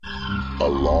A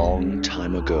long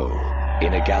time ago,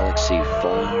 in a galaxy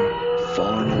far,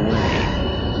 far away.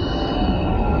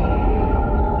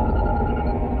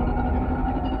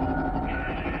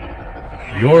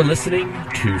 You're listening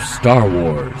to Star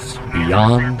Wars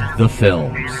Beyond the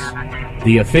Films,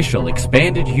 the official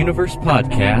expanded universe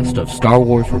podcast of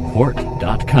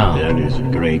StarWarsReport.com. There is a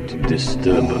great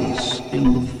disturbance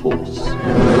in the Force.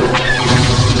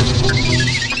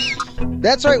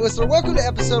 That's right, listener. Welcome to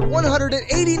episode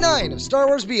 189 of Star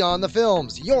Wars Beyond the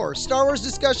Films, your Star Wars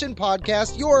discussion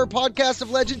podcast, your podcast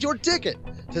of legends, your ticket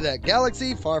to that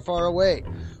galaxy far, far away.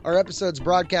 Our episodes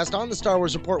broadcast on the Star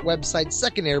Wars Report website,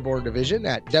 2nd Airborne Division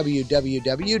at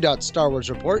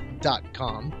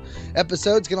www.starwarsreport.com.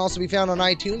 Episodes can also be found on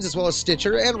iTunes as well as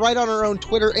Stitcher and right on our own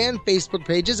Twitter and Facebook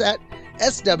pages at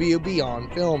SW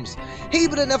Beyond Films. Hey,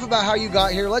 but enough about how you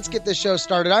got here. Let's get this show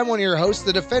started. I'm one of your hosts,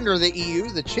 the defender of the EU,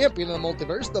 the champion of the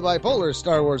multiverse, the bipolar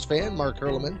Star Wars fan, Mark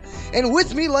Hurleman. And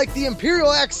with me, like the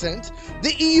Imperial accent,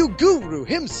 the EU guru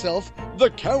himself, the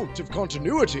Count of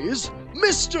Continuities,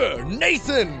 Mr.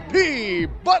 Nathan P.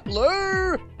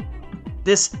 Butler!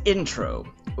 This intro,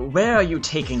 where are you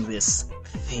taking this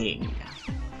thing?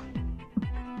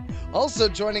 Also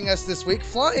joining us this week,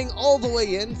 flying all the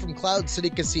way in from Cloud City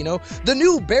Casino, the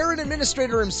new Baron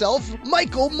Administrator himself,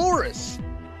 Michael Morris.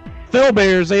 Phil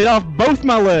Bears ate off both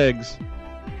my legs.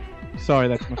 Sorry,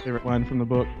 that's my favorite line from the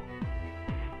book.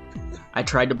 I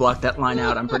tried to block that line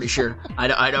out, I'm pretty sure.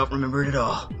 I don't remember it at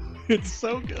all. It's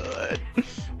so good.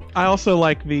 I also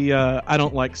like the I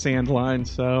don't like sand line,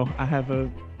 so I have a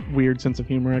weird sense of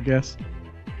humor, I guess.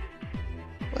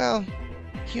 Well,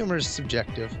 humor is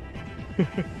subjective.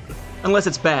 Unless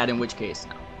it's bad, in which case,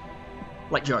 no.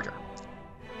 Like Jar Jar.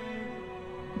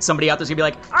 Somebody out there's gonna be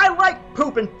like, I like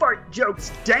poop and fart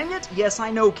jokes, dang it! Yes,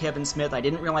 I know, Kevin Smith, I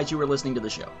didn't realize you were listening to the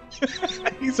show.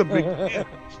 He's a big fan.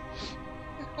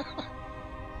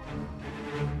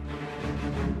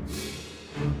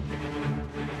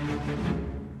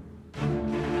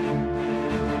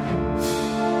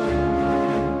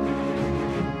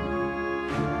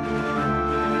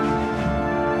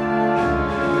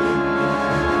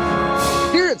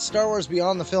 Star Wars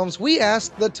Beyond the Films, we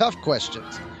ask the tough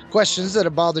questions. Questions that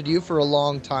have bothered you for a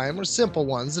long time, or simple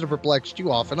ones that have perplexed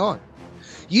you off and on.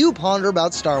 You ponder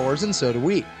about Star Wars, and so do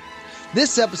we.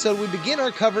 This episode, we begin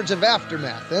our coverage of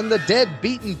Aftermath and the dead,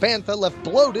 beaten Bantha left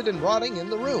bloated and rotting in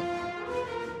the room.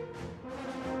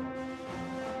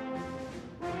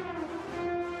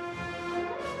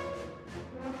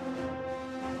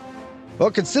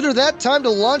 Well, consider that time to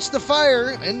launch the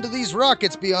fire into these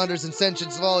rockets, Beyonders and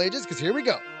Sentients of all ages, because here we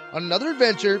go. Another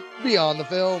adventure beyond the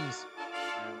films.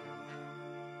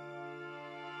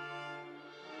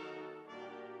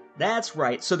 That's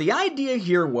right. So the idea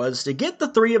here was to get the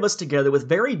three of us together with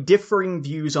very differing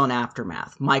views on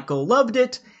Aftermath. Michael loved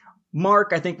it.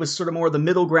 Mark, I think, was sort of more the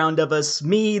middle ground of us.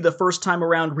 Me, the first time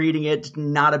around reading it,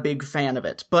 not a big fan of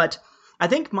it. But I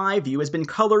think my view has been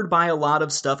colored by a lot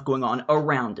of stuff going on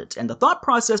around it. And the thought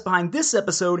process behind this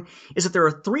episode is that there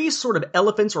are three sort of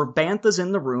elephants or banthas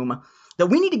in the room that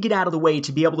we need to get out of the way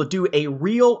to be able to do a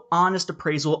real, honest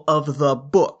appraisal of the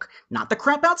book. Not the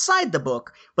crap outside the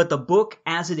book, but the book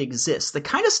as it exists. The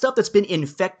kind of stuff that's been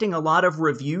infecting a lot of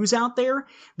reviews out there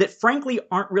that frankly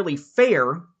aren't really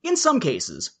fair, in some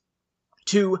cases,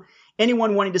 to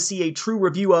anyone wanting to see a true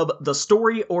review of the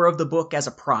story or of the book as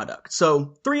a product.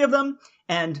 So, three of them,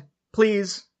 and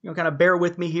please, kind of bear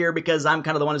with me here because I'm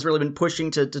kind of the one who's really been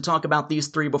pushing to talk about these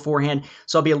three beforehand,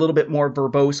 so I'll be a little bit more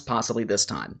verbose possibly this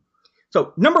time.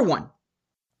 So, number one,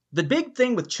 the big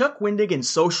thing with Chuck Wendig and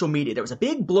social media. There was a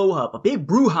big blow-up, a big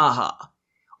brouhaha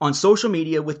on social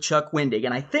media with Chuck Wendig,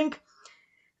 and I think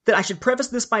that I should preface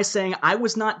this by saying I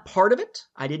was not part of it.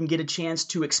 I didn't get a chance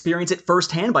to experience it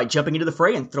firsthand by jumping into the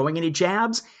fray and throwing any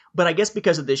jabs, but I guess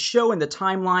because of this show and the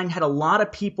timeline had a lot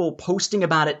of people posting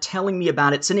about it, telling me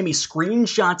about it, sending me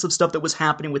screenshots of stuff that was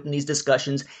happening within these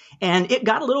discussions, and it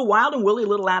got a little wild and really a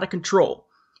little out of control.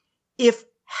 If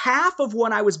half of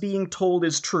what I was being told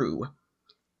is true,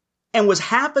 and was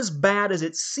half as bad as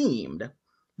it seemed,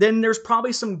 then there's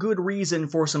probably some good reason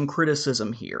for some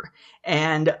criticism here.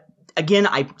 And again,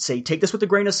 I say take this with a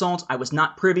grain of salt. I was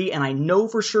not privy, and I know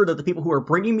for sure that the people who are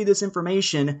bringing me this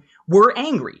information were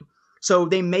angry. So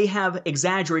they may have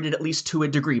exaggerated at least to a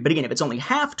degree. But again, if it's only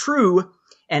half true,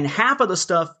 and half of the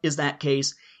stuff is that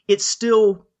case, it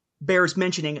still bears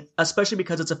mentioning, especially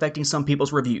because it's affecting some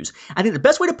people's reviews. I think the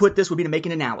best way to put this would be to make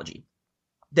an analogy.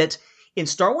 That in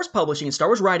Star Wars publishing and Star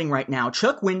Wars writing right now,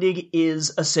 Chuck Wendig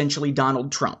is essentially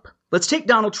Donald Trump. Let's take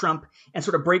Donald Trump and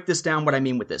sort of break this down, what I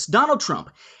mean with this. Donald Trump,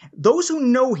 those who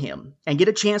know him and get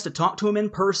a chance to talk to him in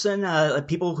person,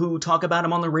 people who talk about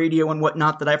him on the radio and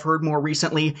whatnot that I've heard more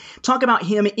recently, talk about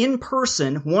him in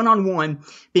person, one-on-one,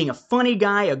 being a funny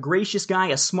guy, a gracious guy,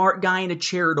 a smart guy, and a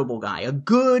charitable guy, a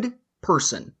good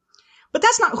person. But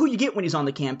that's not who you get when he's on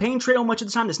the campaign trail much of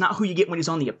the time. That's not who you get when he's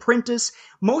on The Apprentice.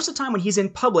 Most of the time when he's in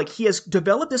public, he has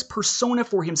developed this persona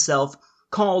for himself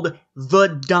called The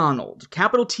Donald.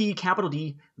 Capital T, capital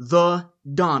D, The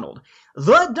Donald.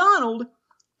 The Donald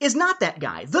is not that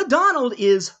guy. The Donald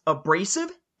is abrasive,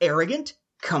 arrogant,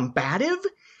 combative,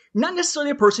 not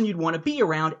necessarily a person you'd want to be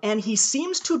around, and he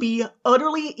seems to be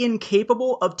utterly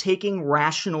incapable of taking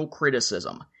rational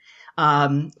criticism.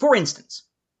 For instance,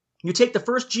 you take the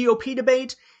first GOP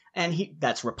debate, and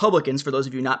that's Republicans, for those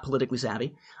of you not politically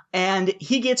savvy, and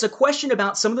he gets a question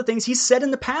about some of the things he's said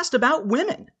in the past about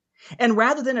women. And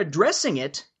rather than addressing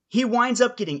it, he winds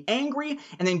up getting angry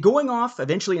and then going off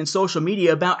eventually in social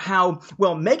media about how,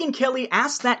 well, Megyn Kelly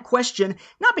asked that question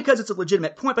not because it's a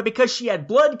legitimate point, but because she had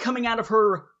blood coming out of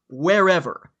her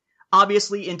wherever.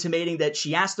 Obviously intimating that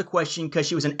she asked the question because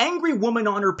she was an angry woman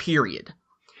on her period.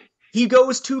 He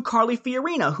goes to Carly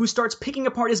Fiorina, who starts picking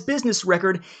apart his business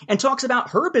record and talks about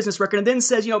her business record and then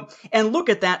says, and look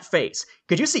at that face.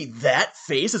 Could you see that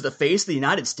face as the face of the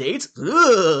United States?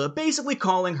 Ugh, basically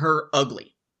calling her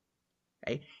ugly.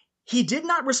 Okay? He did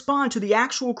not respond to the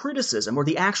actual criticism or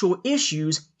the actual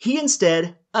issues. He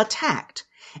instead attacked.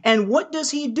 And what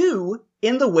does he do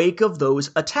in the wake of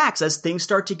those attacks as things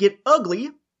start to get ugly?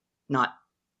 Not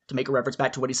to make a reference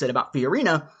back to what he said about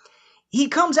Fiorina. He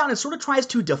comes out and sort of tries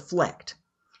to deflect.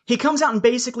 He comes out and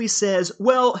basically says,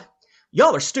 well,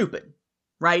 y'all are stupid,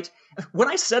 right? When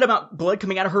I said about blood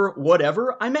coming out of her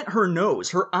whatever, I meant her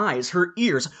nose, her eyes, her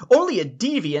ears. Only a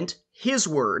deviant, his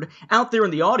word, out there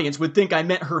in the audience would think I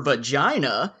meant her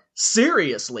vagina.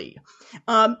 Seriously.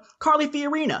 Carly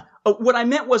Fiorina, what I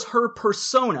meant was her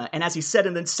persona. And as he said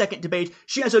in the second debate,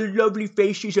 she has a lovely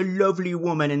face, she's a lovely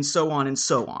woman, and so on and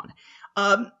so on.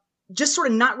 Just sort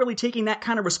of not really taking that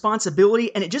kind of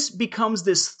responsibility, and it just becomes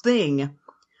this thing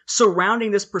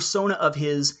surrounding this persona of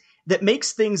his that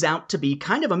makes things out to be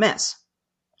kind of a mess.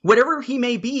 Whatever he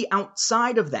may be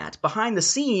outside of that, behind the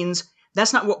scenes,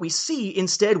 that's not what we see.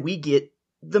 Instead, we get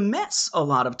the mess a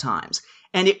lot of times,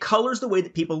 and it colors the way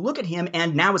that people look at him,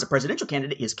 and now as a presidential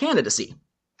candidate, his candidacy.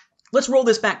 Let's roll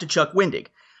this back to Chuck Wendig.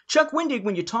 Chuck Wendig,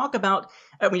 when you talk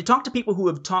to people who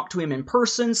have talked to him in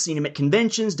person, seen him at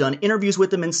conventions, done interviews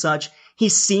with him and such, he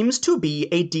seems to be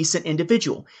a decent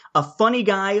individual. A funny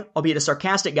guy, albeit a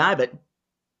sarcastic guy, but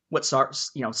what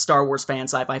Star Wars fan,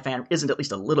 sci-fi fan isn't at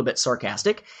least a little bit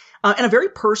sarcastic, and a very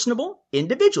personable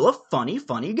individual, a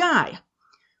funny guy.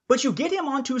 But you get him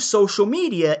onto social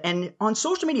media, and on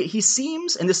social media he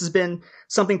seems, and this has been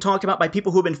something talked about by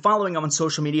people who have been following him on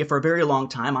social media for a very long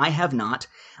time, I have not,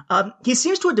 he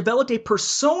seems to have developed a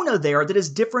persona there that is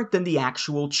different than the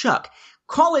actual Chuck.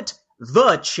 Call it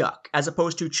the Chuck, as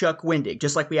opposed to Chuck Wendig,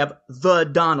 just like we have the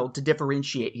Donald to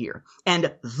differentiate here.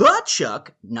 And the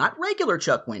Chuck, not regular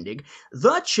Chuck Wendig,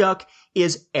 the Chuck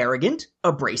is arrogant,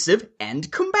 abrasive,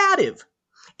 and combative,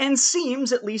 and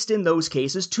seems, at least in those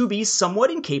cases, to be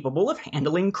somewhat incapable of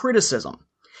handling criticism.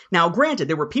 Now, granted,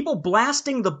 there were people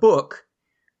blasting the book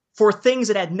for things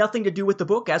that had nothing to do with the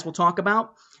book, as we'll talk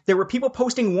about. There were people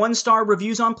posting one-star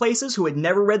reviews on places who had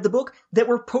never read the book that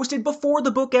were posted before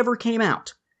the book ever came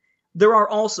out. There are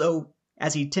also,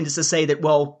 as he tends to say, that,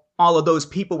 well, all of those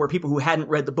people were people who hadn't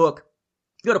read the book.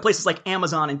 Go to places like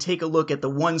Amazon and take a look at the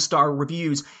one-star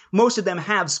reviews. Most of them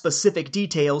have specific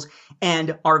details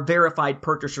and are verified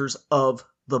purchasers of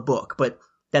the book. But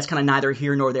that's kind of neither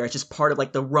here nor there. It's just part of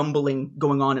like the rumbling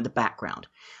going on in the background.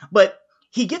 But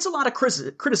he gets a lot of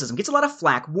criticism, gets a lot of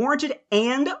flack, warranted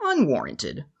and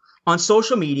unwarranted, on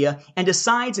social media, and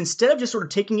decides, instead of just sort of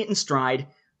taking it in stride,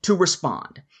 to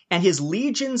respond. And his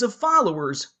legions of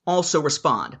followers also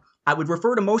respond. I would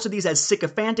refer to most of these as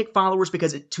sycophantic followers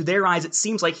because to their eyes it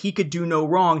seems like he could do no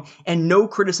wrong and no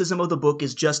criticism of the book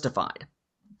is justified.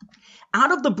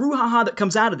 Out of the brouhaha that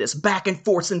comes out of this, back and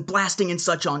forth and blasting and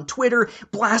such on Twitter,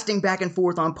 blasting back and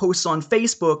forth on posts on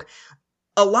Facebook,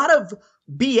 a lot of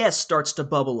BS starts to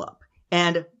bubble up.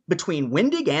 And between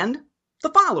Wendig and the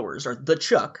followers, or the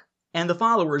Chuck and the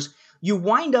followers, you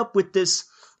wind up with this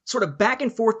sort of back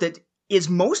and forth that is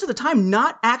most of the time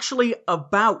not actually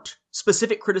about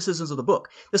specific criticisms of the book.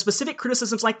 The specific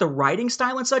criticisms like the writing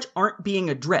style and such aren't being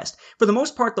addressed. For the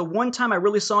most part, the one time I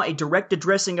really saw a direct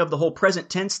addressing of the whole present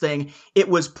tense thing, it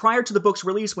was prior to the book's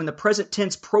release when the present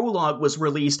tense prologue was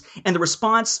released, and the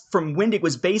response from Wendig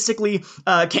was basically,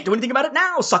 can't do anything about it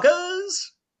now,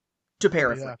 suckers! to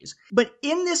paraphrase. But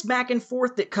in this back and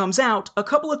forth that comes out, a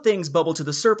couple of things bubble to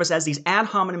the surface as these ad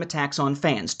hominem attacks on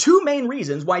fans. Two main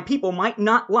reasons why people might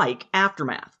not like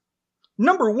Aftermath.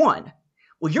 Number one,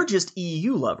 well, you're just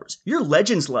EU lovers. You're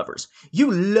Legends lovers.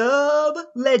 You love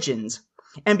Legends.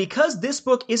 And because this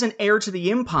book isn't Heir to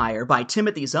the Empire by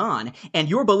Timothy Zahn, and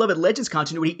your beloved Legends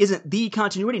continuity isn't the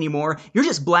continuity anymore, you're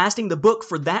just blasting the book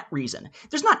for that reason.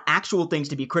 There's not actual things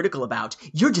to be critical about.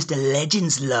 You're just a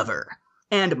Legends lover.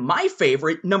 And my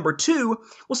favorite, number two,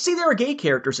 well, see, there are gay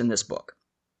characters in this book.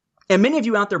 And many of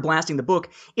you out there blasting the book,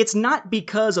 it's not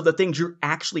because of the things you're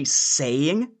actually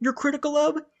saying you're critical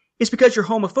of. It's because you're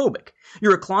homophobic.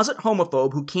 You're a closet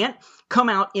homophobe who can't come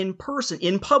out in person,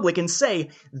 in public, and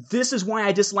say, this is why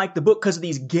I dislike the book because of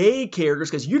these gay characters,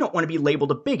 because you don't want to be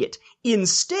labeled a bigot.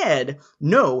 Instead,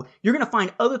 no, you're going to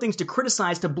find other things to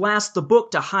criticize, to blast the book,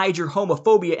 to hide your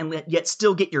homophobia, and yet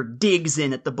still get your digs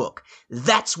in at the book.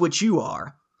 That's what you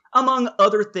are. Among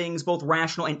other things, both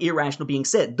rational and irrational being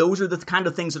said. Those are the kind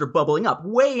of things that are bubbling up,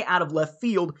 way out of left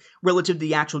field relative to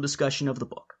the actual discussion of the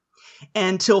book.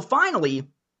 Until finally,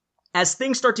 as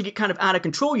things start to get kind of out of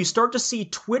control, you start to see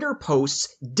Twitter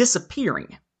posts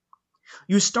disappearing.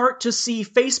 You start to see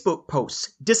Facebook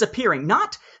posts disappearing.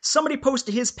 Not somebody posts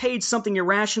to his page something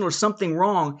irrational or something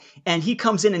wrong, and he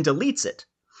comes in and deletes it.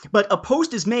 But a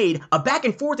post is made, a back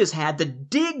and forth is had, the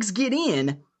digs get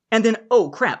in, and then, oh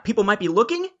crap, people might be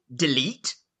looking?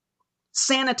 Delete.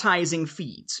 Sanitizing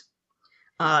feeds.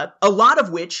 A lot of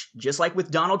which, just like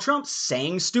with Donald Trump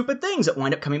saying stupid things that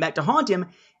wind up coming back to haunt him,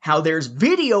 how there's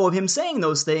video of him saying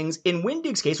those things. In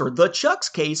Wendig's case, or the Chuck's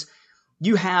case,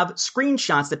 you have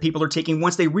screenshots that people are taking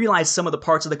once they realize some of the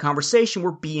parts of the conversation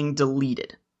were being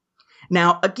deleted.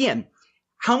 Now, again,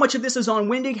 how much of this is on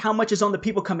Wendig? How much is on the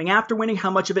people coming after Wendig?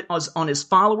 How much of it is on his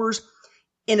followers?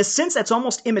 In a sense, that's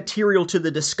almost immaterial to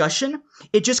the discussion.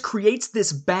 It just creates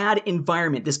this bad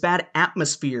environment, this bad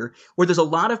atmosphere, where there's a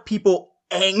lot of people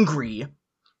angry,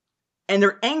 and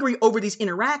they're angry over these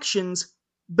interactions,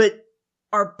 but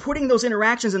are putting those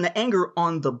interactions and the anger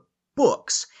on the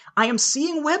books. I am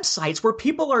seeing websites where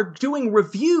people are doing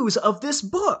reviews of this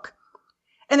book,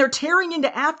 and they're tearing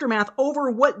into Aftermath over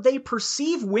what they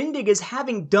perceive Wendig as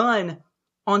having done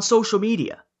on social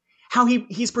media, how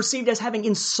he's perceived as having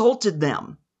insulted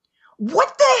them.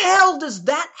 What the hell does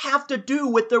that have to do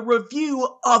with the review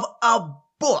of a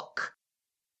book?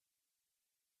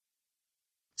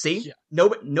 See? Yeah.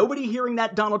 Nobody hearing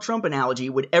that Donald Trump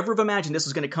analogy would ever have imagined this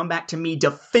was going to come back to me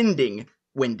defending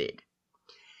Wendig.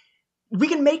 We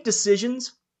can make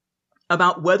decisions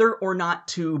about whether or not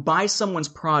to buy someone's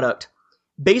product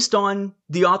based on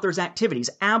the author's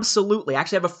activities. Absolutely. I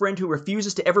actually have a friend who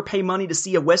refuses to ever pay money to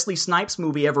see a Wesley Snipes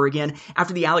movie ever again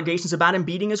after the allegations about him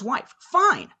beating his wife.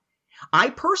 Fine.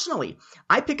 I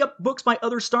pick up books by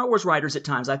other Star Wars writers at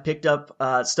times. I've picked up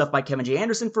stuff by Kevin J.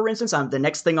 Anderson, for instance. The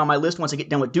next thing on my list once I get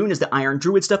done with Dune is the Iron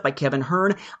Druid stuff by Kevin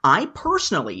Hearn. I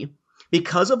personally,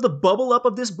 because of the bubble up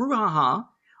of this brouhaha,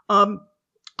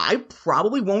 I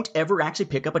probably won't ever actually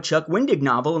pick up a Chuck Wendig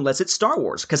novel unless it's Star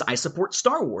Wars, because I support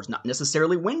Star Wars, not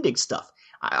necessarily Wendig stuff.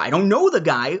 I don't know the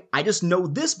guy. I just know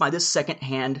this by this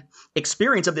secondhand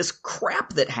experience of this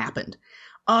crap that happened.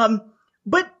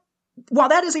 But while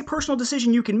that is a personal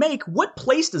decision you can make, what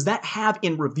place does that have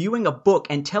in reviewing a book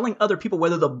and telling other people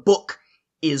whether the book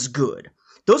is good?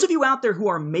 Those of you out there who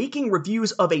are making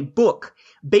reviews of a book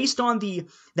based on the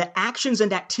actions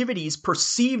and activities,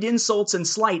 perceived insults and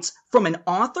slights from an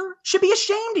author should be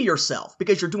ashamed of yourself,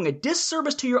 because you're doing a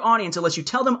disservice to your audience unless you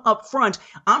tell them up front,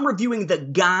 I'm reviewing the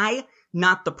guy,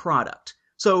 not the product.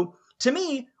 So to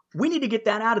me, we need to get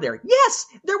that out of there. Yes,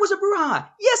 there was a brouhaha.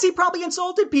 Yes, he probably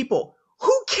insulted people.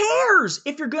 Who cares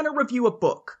if you're going to review a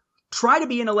book? Try to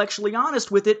be intellectually honest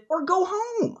with it or go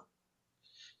home.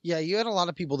 Yeah, you had a lot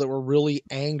of people that were really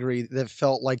angry that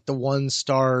felt like the 1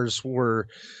 stars were,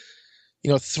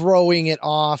 throwing it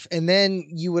off. And then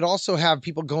you would also have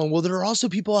people going, well, there are also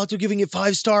people out there giving it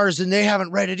 5 stars and they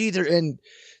haven't read it either. And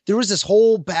there was this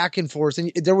whole back and forth,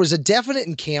 and there was a definite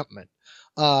encampment.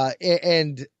 I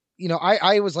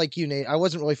was like you, Nate. I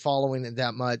wasn't really following it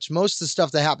that much. Most of the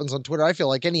stuff that happens on Twitter, I feel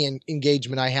like any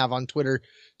engagement I have on Twitter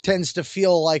tends to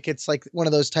feel like it's like one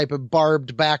of those type of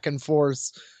barbed back and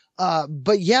forths.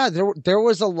 But yeah, there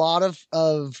was a lot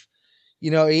of,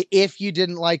 if you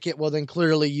didn't like it, well, then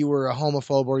clearly you were a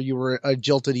homophobe or you were a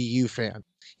jilted EU fan.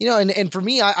 And for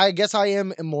me, I guess I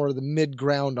am more the mid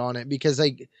ground on it, because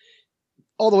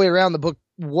all the way around the book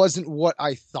wasn't what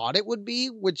I thought it would be,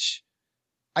 which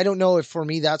I don't know if for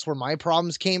me that's where my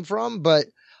problems came from, but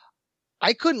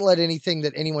I couldn't let anything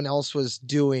that anyone else was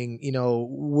doing,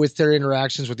 with their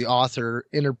interactions with the author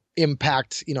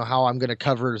impact, how I'm going to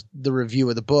cover the review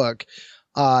of the book.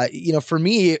 For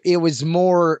me, it was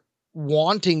more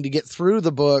wanting to get through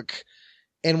the book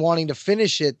and wanting to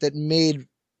finish it that made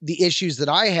the issues that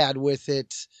I had with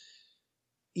it,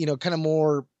 kind of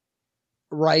more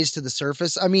rise to the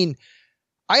surface. I mean,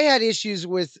 I had issues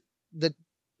with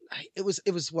it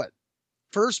was what,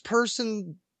 first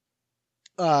person,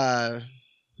 or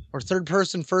third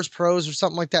person, first prose or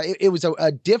something like that. It was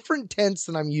a different tense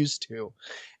than I'm used to.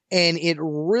 And it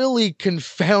really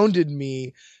confounded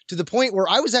me to the point where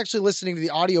I was actually listening to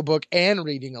the audiobook and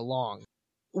reading along.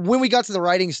 When we got to the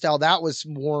writing style, that was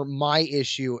more my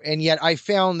issue. And yet I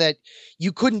found that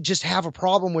you couldn't just have a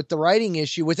problem with the writing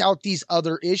issue without these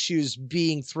other issues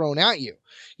being thrown at you.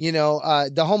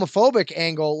 The homophobic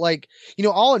angle, like,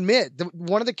 I'll admit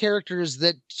one of the characters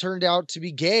that turned out to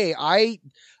be gay,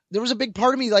 there was a big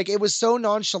part of me, like, it was so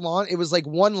nonchalant. It was like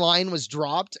one line was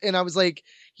dropped and I was like,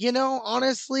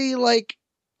 honestly, like,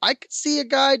 I could see a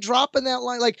guy dropping that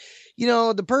line. Like,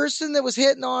 the person that was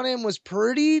hitting on him was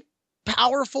pretty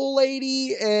powerful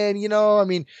lady. And, I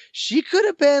mean, she could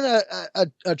have been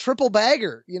a triple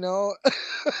bagger,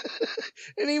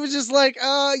 and he was just like,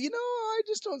 I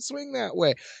just don't swing that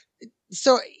way.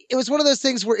 So it was one of those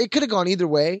things where it could have gone either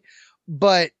way,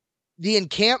 but the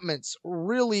encampments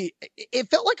really, it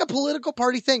felt like a political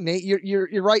party thing, Nate.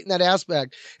 You're right in that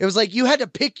aspect. It was like you had to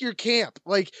pick your camp.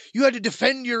 Like you had to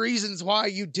defend your reasons why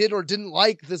you did or didn't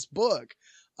like this book.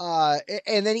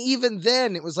 And then even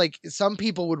then it was like some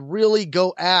people would really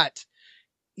go at,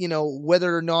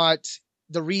 whether or not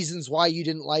the reasons why you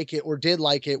didn't like it or did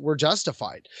like it were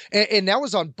justified. And that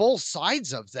was on both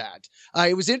sides of that.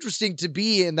 It was interesting to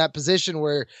be in that position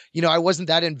where, I wasn't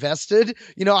that invested.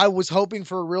 I was hoping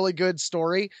for a really good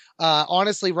story.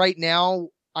 Honestly, right now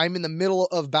I'm in the middle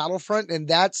of Battlefront, and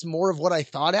that's more of what I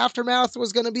thought Aftermath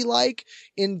was going to be like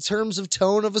in terms of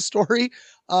tone of a story.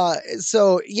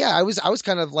 So yeah, I was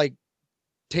kind of like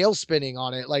tail spinning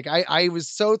on it. Like I was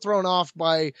so thrown off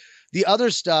by the other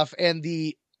stuff and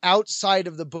the outside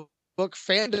of the book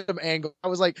fandom angle. I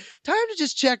was like, time to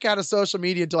just check out of social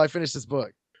media until I finish this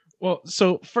book. Well,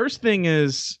 so first thing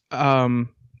is, and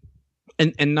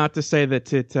not to say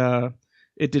that it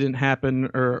didn't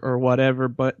happen or whatever,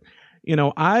 but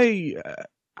I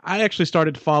actually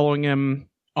started following him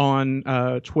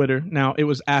on Twitter. Now it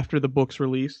was after the book's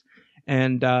release,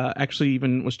 and actually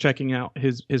even was checking out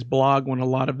his blog when a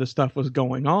lot of the stuff was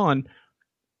going on.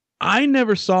 I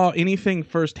never saw anything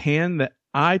firsthand that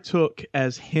I took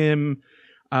as him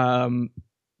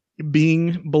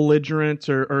being belligerent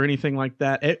or anything like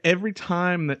that. Every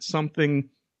time that something,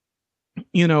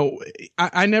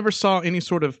 I never saw any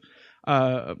sort of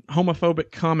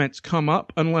homophobic comments come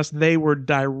up unless they were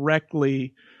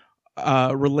directly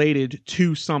related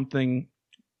to something,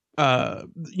 to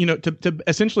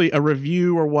essentially a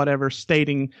review or whatever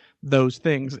stating those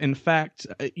things. In fact,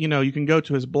 you can go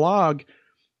to his blog,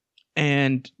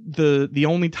 and the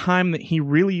only time that he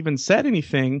really even said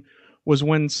anything was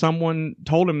when someone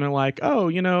told him, they're like,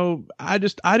 oh, I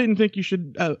didn't think you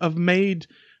should have made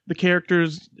the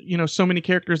characters, so many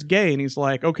characters gay. And he's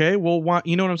like, okay, well, why?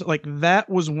 You know what I'm saying? Like, that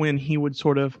was when he would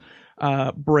sort of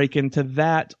break into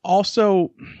that.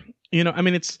 Also, I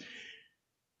mean, it's,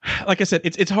 like I said,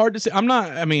 it's hard to say. I'm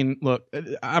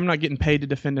not getting paid to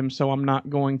defend him, so I'm not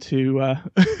going to,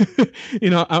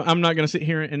 I'm not going to sit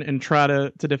here and try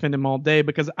to defend him all day,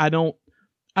 because I don't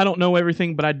know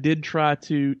everything, but I did try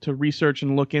to research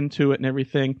and look into it and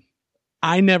everything.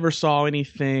 I never saw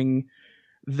anything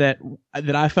that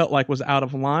I felt like was out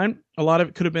of line. A lot of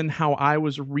it could have been how I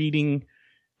was reading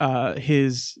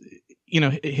his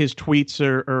tweets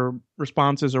or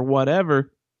responses or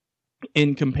whatever,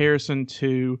 in comparison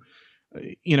to,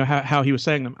 how he was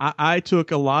saying them. I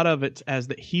took a lot of it as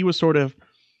that he was sort of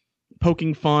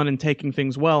poking fun and taking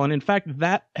things well. And in fact,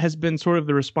 that has been sort of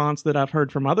the response that I've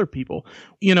heard from other people.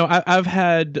 I've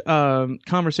had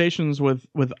conversations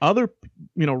with other,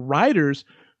 writers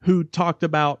who talked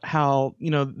about how,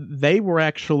 they were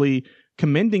actually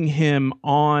commending him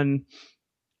on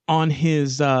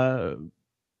his,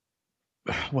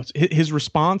 his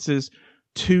responses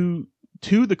to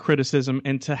the criticism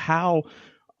and to how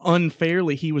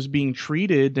unfairly he was being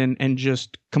treated and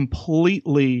just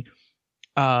completely,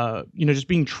 just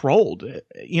being trolled.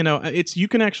 You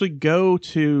can actually go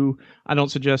to, I don't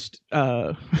suggest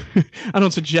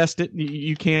it.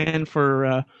 You can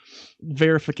for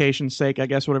verification's sake, I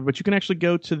guess, whatever, but you can actually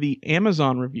go to the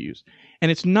Amazon reviews.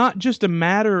 And it's not just a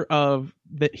matter of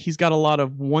that he's got a lot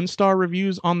of 1-star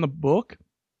reviews on the book,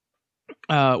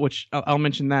 which I'll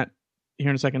mention that here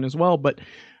in a second as well. But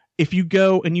if you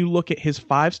go and you look at his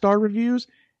 5-star reviews,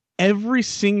 every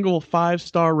single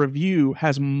 5-star review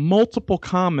has multiple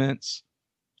comments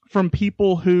from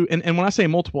people who, and when I say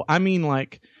multiple, I mean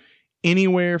like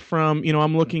anywhere from,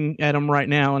 I'm looking at them right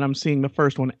now and I'm seeing the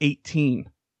first one, 18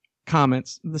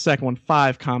 comments, the second one,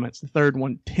 5 comments, the third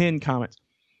one, 10 comments.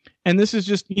 And this is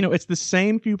just, it's the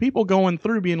same few people going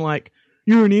through being like,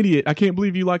 you're an idiot. I can't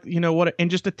believe you like, what,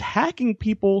 and just attacking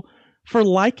people for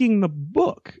liking the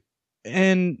book.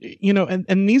 And,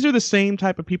 and these are the same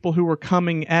type of people who were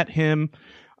coming at him.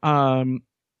 I mean,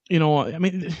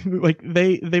 like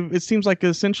they, it seems like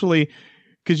essentially,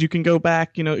 because you can go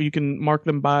back, you can mark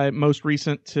them by most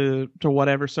recent to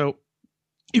whatever. So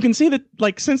you can see that,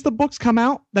 like, since the book's come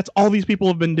out, that's all these people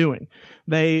have been doing.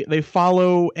 They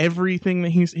follow everything that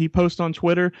he posts on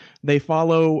Twitter. They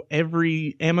follow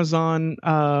every Amazon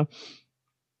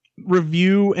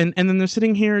review, and then they're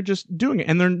sitting here just doing it,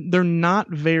 and they're not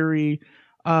very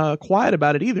quiet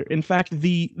about it either. In fact,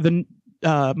 the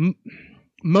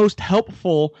most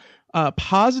helpful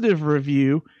positive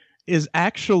review is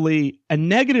actually a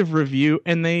negative review,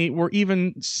 and they were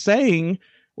even saying,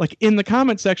 like, in the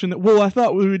comment section that, well, I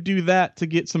thought we would do that to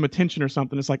get some attention or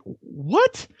something. It's like,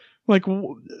 what? Like,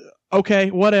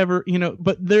 okay, whatever,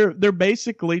 but they're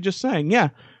basically just saying, yeah,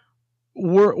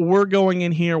 we're going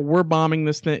in here, we're bombing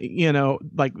this thing,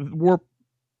 like, we're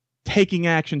taking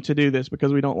action to do this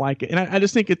because we don't like it. And I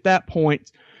just think at that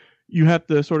point, you have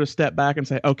to sort of step back and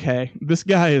say, okay, this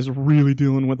guy is really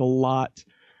dealing with a lot.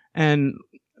 And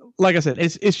like I said,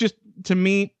 it's just, to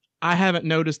me, I haven't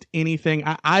noticed anything.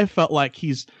 I felt like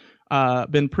he's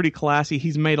been pretty classy.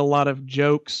 He's made a lot of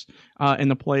jokes in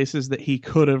the places that he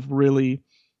could have really,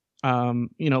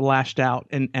 lashed out.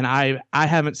 And I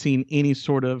haven't seen any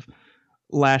sort of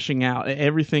lashing out.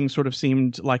 Everything sort of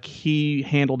seemed like he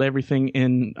handled everything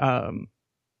in,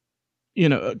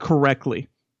 correctly.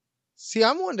 See,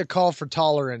 I'm one to call for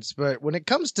tolerance, but when it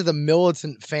comes to the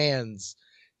militant fans,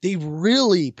 they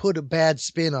really put a bad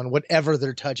spin on whatever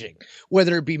they're touching,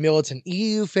 whether it be militant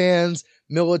EU fans,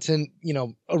 militant,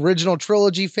 original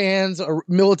trilogy fans, or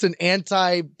militant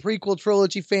anti-prequel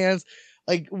trilogy fans.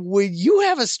 Like, when you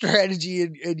have a strategy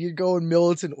and you're going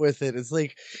militant with it, it's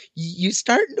like you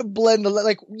starting to blend.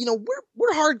 Like,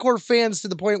 we're hardcore fans to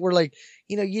the point where, like,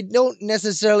 you don't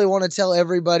necessarily want to tell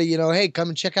everybody, hey, come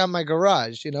and check out my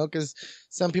garage, because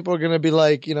some people are going to be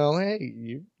like,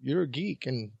 hey, you're a geek.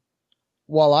 And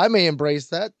while I may embrace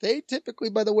that, they typically,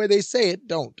 by the way they say it,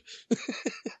 don't.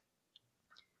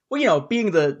 Well,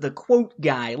 being the quote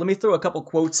guy, let me throw a couple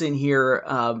quotes in here.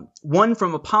 One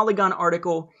from a Polygon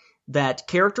article that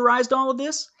characterized all of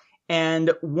this,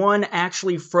 and one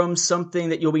actually from something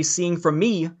that you'll be seeing from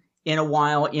me in a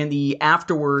while in the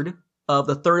afterword of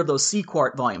the third of those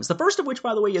Sequart volumes. The first of which,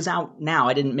 by the way, is out now.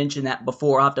 I didn't mention that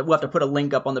before. We'll have to put a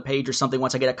link up on the page or something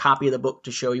once I get a copy of the book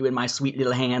to show you in my sweet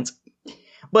little hands.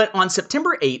 But on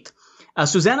September 8th,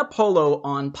 Susanna Polo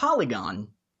on Polygon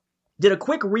did a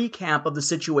quick recap of the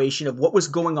situation of what was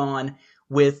going on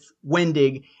with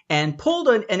Wendig and pulled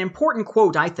an important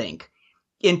quote, I think,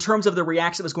 in terms of the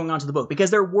reaction that was going on to the book,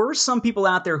 because there were some people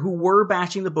out there who were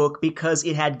bashing the book because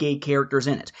it had gay characters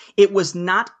in it. It was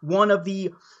not one of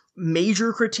the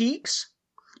major critiques.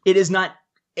 It is not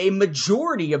a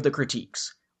majority of the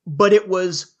critiques, but it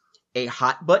was a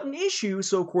hot button issue.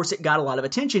 So of course it got a lot of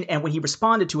attention. And when he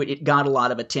responded to it, it got a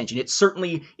lot of attention. It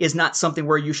certainly is not something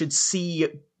where you should see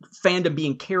fandom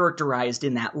being characterized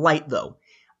in that light, though.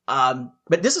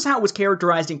 But this is how it was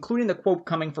characterized, including the quote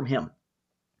coming from him.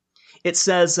 It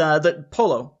says, that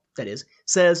Polo, that is,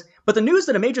 says, but the news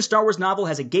that a major Star Wars novel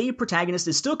has a gay protagonist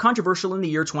is still controversial in the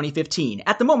year 2015.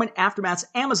 At the moment, Aftermath's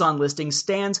Amazon listing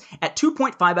stands at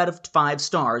 2.5 out of 5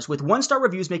 stars, with 1-star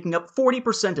reviews making up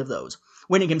 40% of those.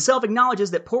 Wendig himself acknowledges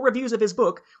that poor reviews of his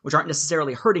book, which aren't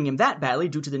necessarily hurting him that badly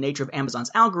due to the nature of Amazon's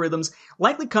algorithms,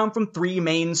 likely come from 3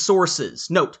 main sources.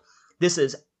 Note, this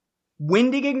is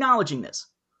Wendig acknowledging this.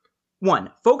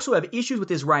 1. Folks who have issues with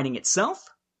his writing itself.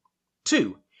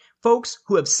 2. Folks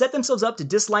who have set themselves up to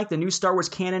dislike the new Star Wars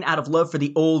canon out of love for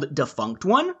the old defunct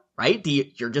one, right?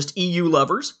 You're just EU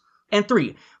lovers. And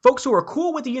 3, folks who are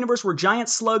cool with the universe where giant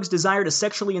slugs desire to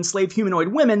sexually enslave humanoid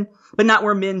women, but not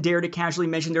where men dare to casually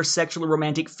mention their sexually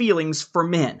romantic feelings for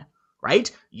men, right?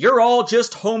 You're all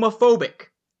just homophobic.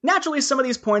 Naturally, some of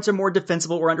these points are more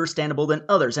defensible or understandable than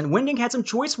others, and Wendig had some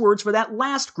choice words for that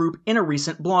last group in a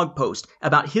recent blog post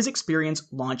about his experience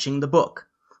launching the book.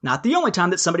 Not the only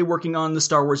time that somebody working on the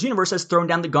Star Wars universe has thrown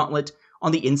down the gauntlet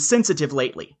on the insensitive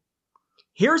lately.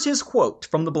 Here's his quote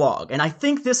from the blog, and I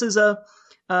think this is a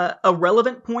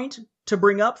relevant point to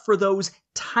bring up for those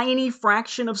tiny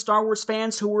fraction of Star Wars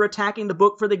fans who were attacking the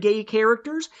book for the gay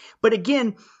characters. But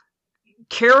again,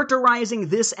 characterizing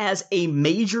this as a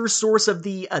major source of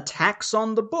the attacks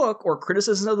on the book or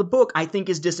criticism of the book, I think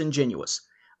is disingenuous.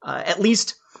 At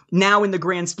least now in the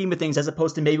grand scheme of things, as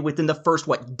opposed to maybe within the first,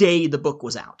 day the book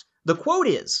was out. The quote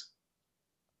is,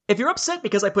 "If you're upset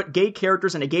because I put gay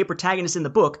characters and a gay protagonist in the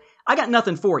book, I got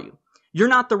nothing for you. You're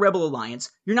not the Rebel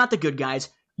Alliance. You're not the good guys.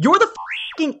 You're the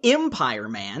fucking Empire,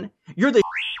 man. You're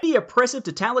the oppressive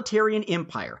totalitarian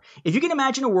Empire. If you can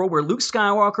imagine a world where Luke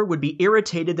Skywalker would be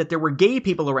irritated that there were gay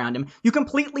people around him, you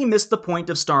completely missed the point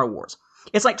of Star Wars.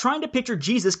 It's like trying to picture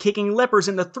Jesus kicking lepers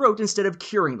in the throat instead of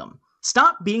curing them.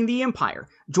 Stop being the Empire.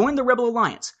 Join the Rebel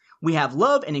Alliance. We have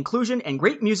love and inclusion and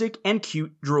great music and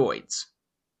cute droids."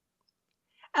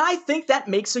 And I think that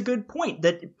makes a good point,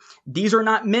 that these are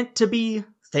not meant to be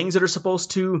things that are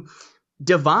supposed to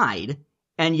divide,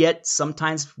 and yet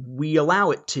sometimes we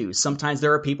allow it to. Sometimes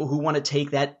there are people who want to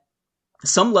take that,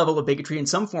 some level of bigotry in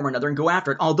some form or another, and go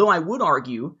after it. Although I would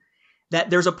argue that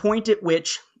there's a point at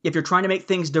which, if you're trying to make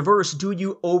things diverse, do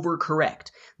you overcorrect?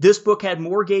 This book had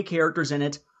more gay characters in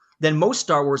it than most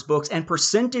Star Wars books, and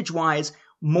percentage-wise,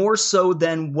 more so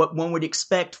than what one would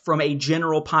expect from a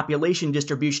general population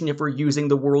distribution if we're using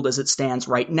the world as it stands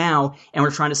right now, and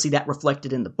we're trying to see that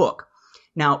reflected in the book.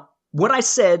 Now, what I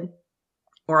said,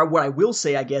 or what I will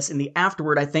say, I guess, in the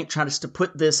afterword, I think tries to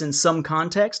put this in some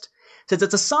context, says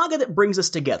it's a saga that brings us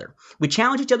together. We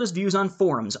challenge each other's views on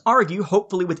forums, argue,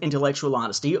 hopefully with intellectual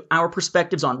honesty, our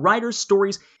perspectives on writers,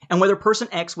 stories, and whether person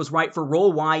X was right for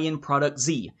role Y in product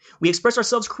Z. We express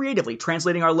ourselves creatively,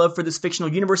 translating our love for this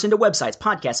fictional universe into websites,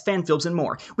 podcasts, fan films, and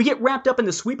more. We get wrapped up in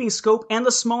the sweeping scope and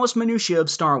the smallest minutiae of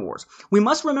Star Wars. We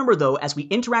must remember, though, as we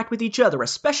interact with each other,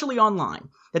 especially online,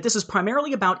 that this is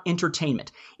primarily about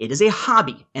entertainment. It is a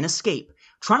hobby, an escape.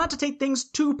 Try not to take things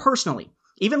too personally.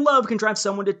 Even love can drive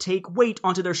someone to take weight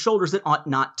onto their shoulders that ought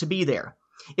not to be there.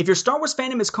 If your Star Wars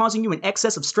fandom is causing you an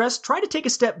excess of stress, try to take a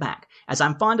step back. As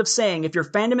I'm fond of saying, if your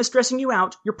fandom is stressing you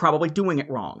out, you're probably doing it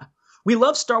wrong. We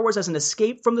love Star Wars as an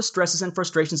escape from the stresses and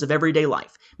frustrations of everyday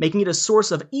life. Making it a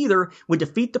source of either would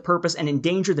defeat the purpose and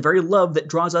endanger the very love that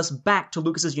draws us back to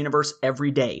Lucas's universe every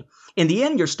day. In the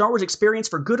end, your Star Wars experience,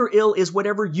 for good or ill, is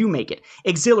whatever you make it.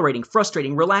 Exhilarating,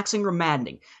 frustrating, relaxing, or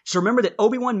maddening. Just remember that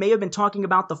Obi-Wan may have been talking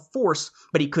about the Force,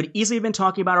 but he could easily have been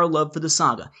talking about our love for the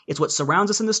saga. It's what surrounds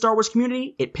us in the Star Wars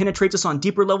community. It penetrates us on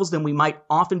deeper levels than we might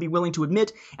often be willing to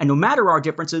admit, and no matter our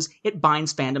differences, it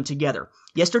binds fandom together.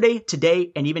 Yesterday,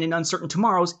 today, and even in uncertain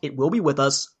tomorrows, it will be with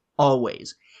us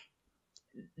always.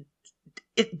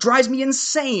 It drives me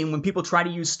insane when people try to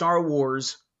use Star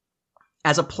Wars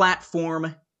as a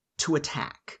platform to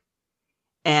attack.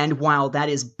 And while that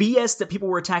is BS that people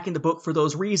were attacking the book for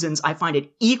those reasons, I find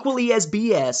it equally as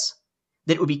BS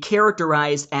that it would be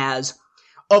characterized as,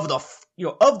 of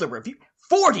the review,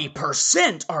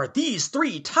 40% are these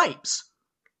three types.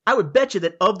 I would bet you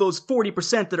that of those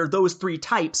 40% that are those three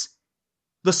types,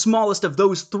 the smallest of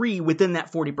those three within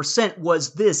that 40%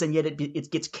 was this, and yet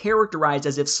it gets characterized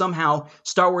as if somehow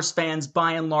Star Wars fans,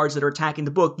 by and large, that are attacking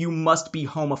the book, you must be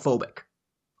homophobic.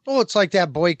 Oh, it's like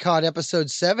that boycott episode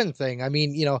 7 thing. I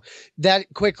mean,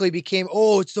 that quickly became,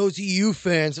 it's those EU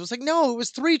fans. It was like, no, it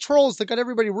was 3 trolls that got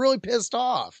everybody really pissed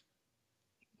off.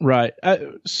 Right.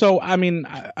 So, I mean,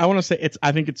 I want to say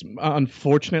I think it's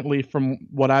unfortunately from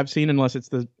what I've seen, unless it's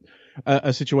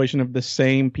a situation of the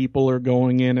same people are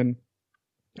going in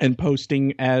and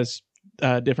posting as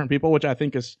different people, which I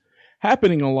think is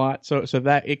happening a lot. So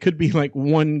that it could be like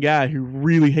one guy who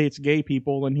really hates gay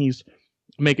people and he's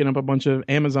making up a bunch of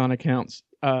Amazon accounts,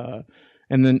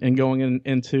 and going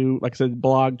into, like I said,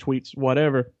 blog tweets,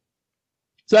 whatever.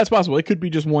 So that's possible. It could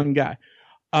be just one guy.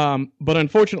 But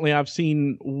unfortunately, I've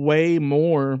seen way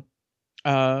more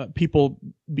people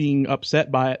being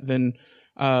upset by it than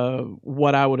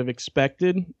what I would have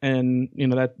expected, and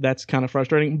that's kind of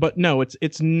frustrating. But no,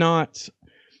 it's not.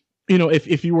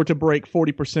 If you were to break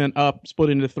 40% up, split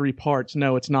into 3 parts,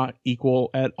 no, it's not equal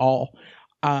at all.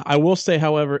 I will say,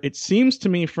 however, it seems to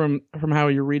me from how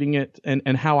you're reading it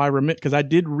and how I remit, because I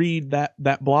did read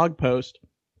that blog post,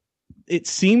 it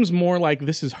seems more like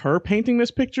this is her painting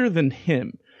this picture than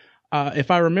him.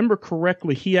 If I remember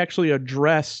correctly, he actually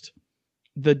addressed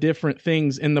the different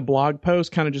things in the blog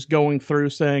post, kind of just going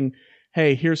through saying,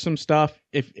 hey, here's some stuff.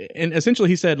 And essentially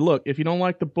he said, look, if you don't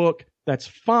like the book, that's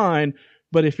fine.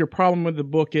 But if your problem with the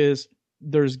book is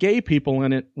there's gay people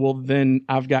in it, well, then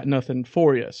I've got nothing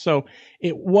for you. So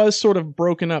it was sort of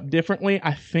broken up differently.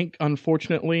 I think,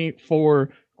 unfortunately, for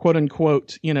quote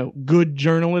unquote, good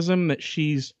journalism, that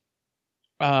she's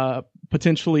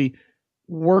potentially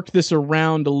work this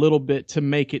around a little bit to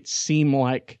make it seem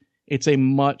like it's a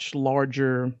much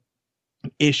larger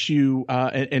issue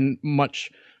and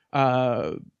much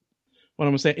what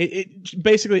I'm saying. It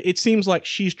basically, it seems like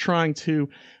she's trying to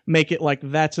make it like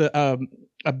that's a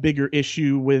bigger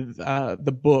issue with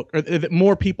the book, or that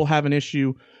more people have an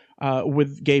issue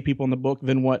with gay people in the book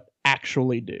than what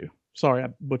actually do. Sorry, I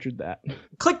butchered that.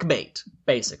 Clickbait,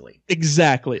 basically.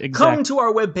 Exactly. Come to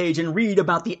our webpage and read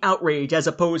about the outrage as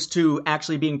opposed to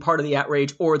actually being part of the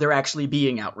outrage or there actually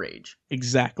being outrage.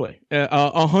 Exactly.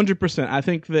 100%. I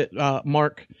think that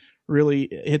Mark really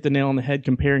hit the nail on the head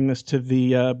comparing this to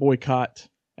the boycott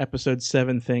episode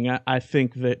 7 thing. I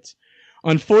think that,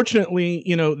 unfortunately,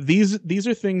 these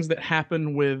are things that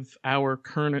happen with our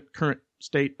current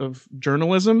state of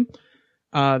journalism.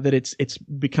 That it's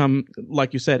become,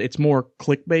 like you said, it's more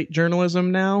clickbait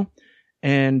journalism now.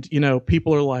 And,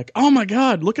 people are like, oh my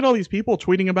God, look at all these people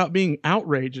tweeting about being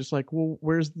outraged. It's like, well,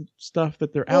 where's the stuff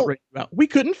that they're outraged about? We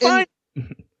couldn't find.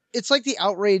 It's like the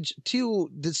outrage too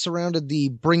that surrounded the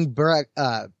Bring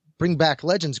Back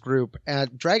Legends group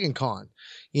at Dragon Con.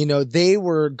 They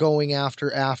were going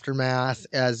after Aftermath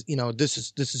as, this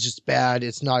is just bad.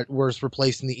 It's not worth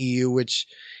replacing the EU, which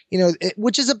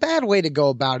is a bad way to go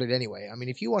about it anyway. I mean,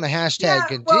 if you want to hashtag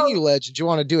continue Legends, you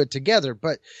want to do it together.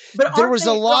 But there was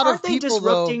a lot of people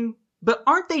disrupting. But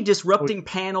aren't they disrupting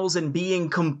panels and being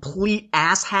complete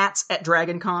asshats at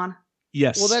Dragon Con?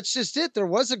 Yes. Well, that's just it. There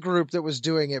was a group that was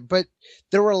doing it, but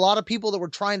there were a lot of people that were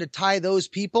trying to tie those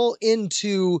people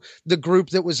into the group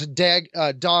that was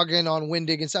dogging on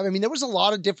Wendig and stuff. I mean, there was a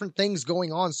lot of different things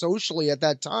going on socially at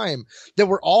that time that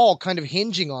were all kind of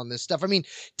hinging on this stuff. I mean,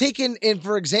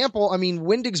 for example,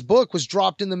 Wendig's book was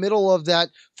dropped in the middle of that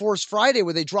Force Friday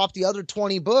where they dropped the other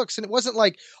 20 books. And it wasn't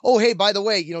like, oh, hey, by the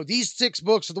way, these 6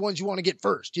 books are the ones you want to get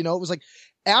first. It was like,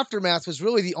 Aftermath was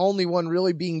really the only one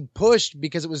really being pushed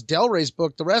because it was Del Rey's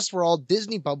book. The rest were all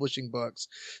Disney publishing books.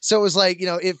 So it was like,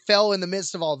 it fell in the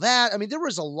midst of all that. I mean, there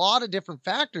was a lot of different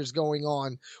factors going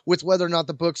on with whether or not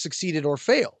the book succeeded or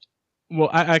failed.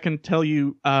 Well, I can tell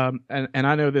you, and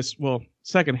I know this,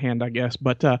 secondhand, I guess,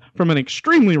 but from an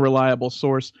extremely reliable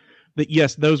source, that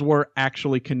yes, those were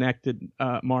actually connected,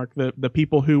 Mark. The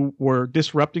people who were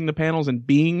disrupting the panels and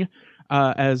being,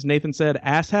 as Nathan said,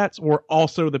 asshats, were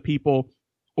also the people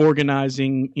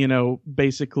organizing,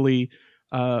 basically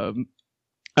a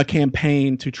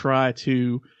campaign to try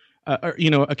to,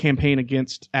 a campaign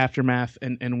against Aftermath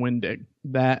and Wendig.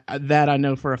 That I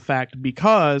know for a fact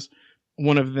because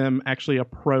one of them actually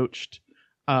approached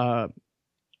the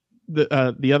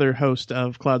other host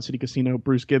of Cloud City Casino,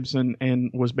 Bruce Gibson, and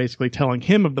was basically telling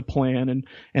him of the plan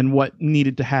and what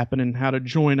needed to happen and how to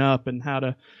join up and how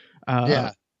to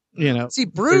See,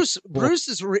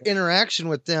 Bruce's interaction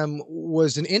with them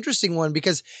was an interesting one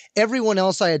because everyone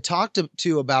else I had talked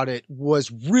to about it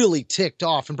was really ticked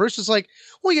off. And Bruce was like,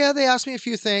 well, yeah, they asked me a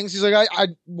few things. He's like, I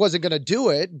wasn't going to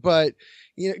do it, but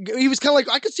he was kind of like,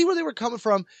 I could see where they were coming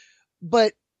from,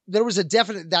 but there was a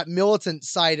definite, that militant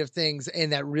side of things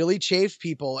and that really chafed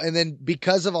people. And then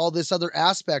because of all this other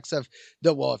aspects of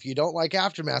if you don't like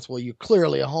Aftermath, well, you're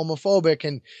clearly a homophobic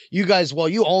and you guys,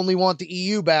 you only want the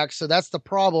EU back. So that's the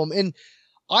problem. And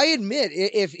I admit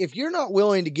if you're not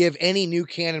willing to give any new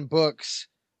canon books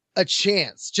a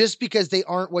chance just because they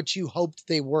aren't what you hoped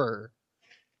they were,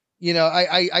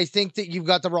 I think that you've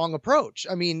got the wrong approach.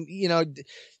 I mean,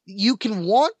 you can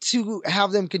want to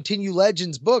have them continue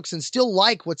Legends books and still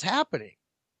like what's happening.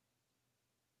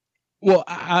 Well,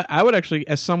 I would actually,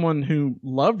 as someone who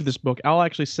loved this book, I'll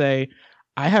actually say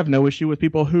I have no issue with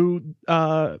people who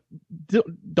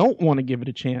don't want to give it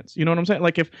a chance. You know what I'm saying?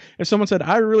 Like if someone said,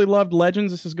 I really loved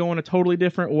Legends, this is going a totally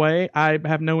different way, I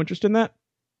have no interest in that.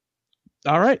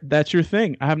 All right, that's your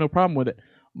thing. I have no problem with it.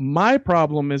 My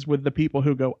problem is with the people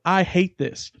who go, I hate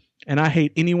this. And I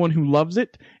hate anyone who loves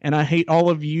it, and I hate all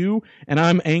of you, and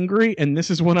I'm angry, and this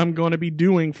is what I'm going to be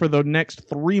doing for the next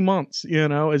 3 months,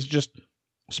 is just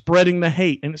spreading the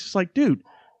hate. And it's just like, dude,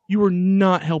 you are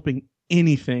not helping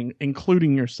anything,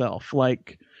 including yourself.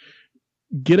 Like,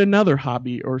 get another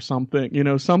hobby or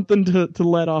something, something to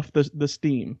let off the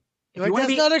steam.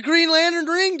 That's not a Green Lantern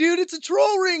ring, dude. It's a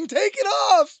troll ring. Take it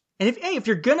off. And if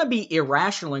you're gonna be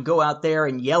irrational and go out there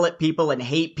and yell at people and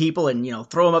hate people and,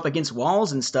 throw them up against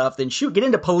walls and stuff, then get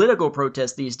into political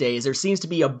protest these days. There seems to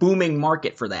be a booming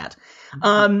market for that.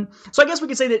 So I guess we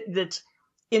could say that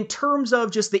in terms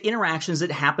of just the interactions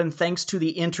that happen thanks to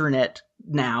the internet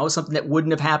now, something that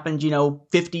wouldn't have happened,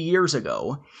 50 years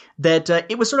ago, that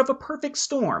it was sort of a perfect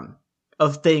storm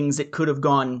of things that could have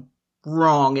gone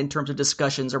wrong in terms of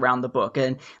discussions around the book.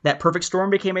 And that perfect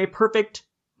storm became a perfect,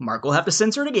 Mark will have to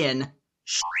censor it again,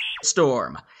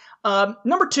 storm.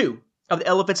 Number 2 of the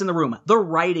elephants in the room, the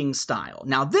writing style.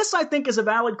 Now, this, I think, is a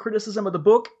valid criticism of the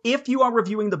book if you are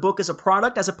reviewing the book as a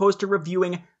product as opposed to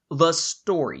reviewing the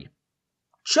story.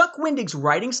 Chuck Wendig's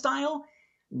writing style,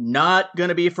 not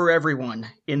gonna be for everyone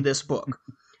in this book.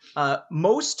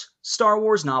 Most Star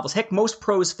Wars novels, heck, most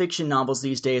prose fiction novels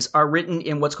these days are written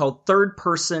in what's called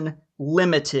third-person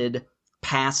limited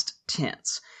past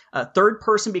tense. Third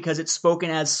person because it's spoken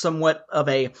as somewhat of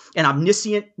an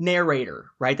omniscient narrator,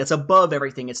 right? That's above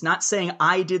everything. It's not saying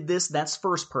I did this, that's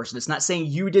first person. It's not saying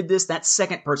you did this, that's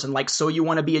second person, like So You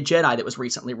Want to Be a Jedi that was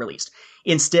recently released.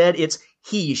 Instead, it's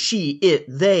he, she, it,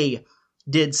 they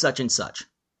did such and such.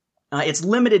 It's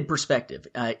limited perspective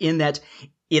in that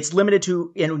it's limited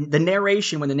to, in the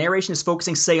narration, when the narration is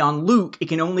focusing, say, on Luke, it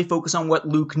can only focus on what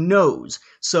Luke knows.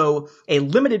 So a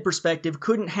limited perspective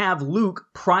couldn't have Luke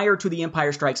prior to The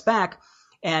Empire Strikes Back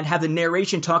and have the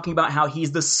narration talking about how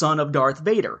he's the son of Darth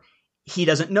Vader. He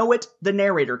doesn't know it, the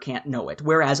narrator can't know it.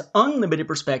 Whereas unlimited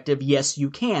perspective, yes, you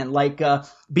can. Like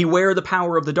Beware the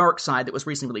Power of the Dark Side that was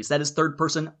recently released. That is third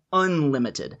person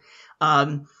unlimited.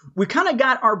 We kind of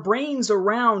got our brains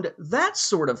around that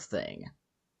sort of thing.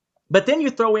 But then you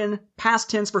throw in past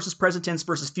tense versus present tense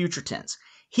versus future tense.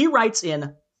 He writes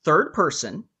in third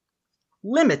person,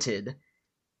 limited,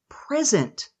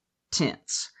 present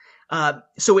tense.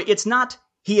 So it's not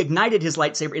he ignited his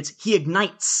lightsaber, it's he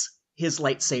ignites his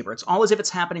lightsaber. It's all as if it's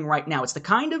happening right now. It's the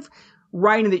kind of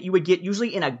writing that you would get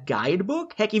usually in a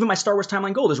guidebook. Heck, even my Star Wars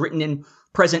Timeline Gold is written in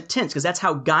present tense because that's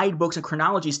how guidebooks and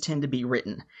chronologies tend to be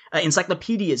written.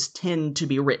 Encyclopedias tend to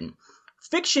be written.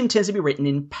 Fiction tends to be written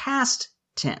in past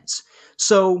tense.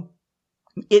 So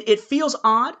it feels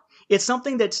odd. It's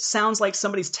something that sounds like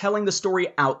somebody's telling the story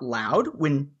out loud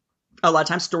when a lot of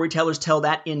times storytellers tell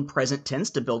that in present tense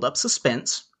to build up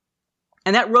suspense.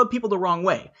 And that rubbed people the wrong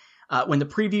way. When the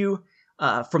preview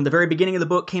from the very beginning of the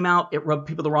book came out, it rubbed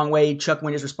people the wrong way. Chuck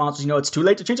Wendig's response was, it's too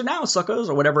late to change it now, suckers,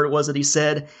 or whatever it was that he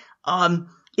said.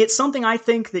 It's something I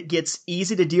think that gets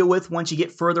easy to deal with once you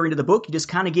get further into the book. You just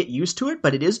kind of get used to it,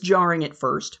 but it is jarring at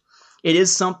first. It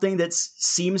is something that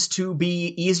seems to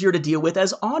be easier to deal with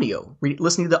as audio.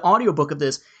 Listening to the audiobook of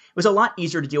this was a lot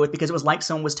easier to deal with because it was like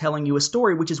someone was telling you a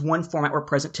story, which is one format where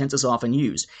present tense is often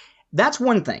used. That's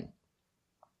one thing.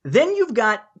 Then you've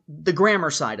got the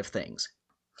grammar side of things.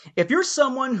 If you're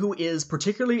someone who is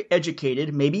particularly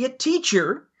educated, maybe a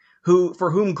teacher, for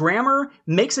whom grammar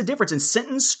makes a difference in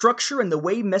sentence structure and the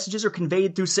way messages are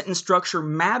conveyed through sentence structure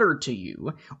matter to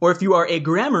you, or if you are a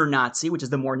grammar Nazi, which is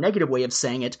the more negative way of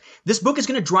saying it, this book is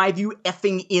going to drive you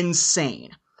effing insane.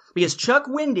 Because Chuck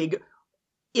Wendig,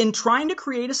 in trying to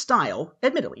create a style,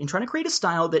 admittedly, in trying to create a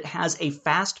style that has a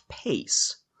fast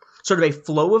pace, sort of a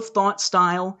flow of thought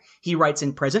style, he writes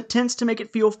in present tense to make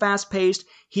it feel fast-paced.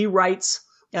 He writes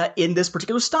in this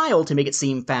particular style to make it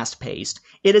seem fast-paced.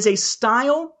 It is a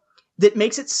style that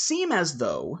makes it seem as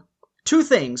though two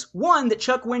things. One, that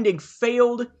Chuck Wendig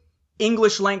failed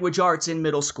English language arts in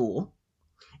middle school.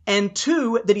 And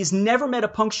two, that he's never met a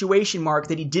punctuation mark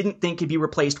that he didn't think could be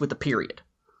replaced with a period.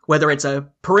 Whether it's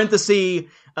a parenthesis,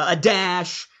 a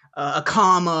dash, a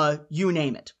comma, you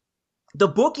name it. The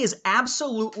book is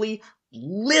absolutely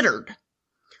littered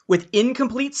with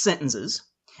incomplete sentences,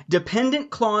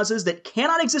 dependent clauses that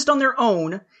cannot exist on their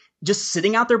own, just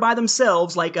sitting out there by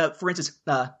themselves, like, for instance,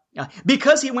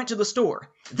 because he went to the store.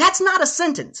 That's not a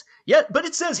sentence. Yeah, but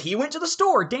it says he went to the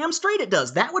store. Damn straight it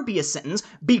does. That would be a sentence.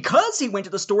 Because he went to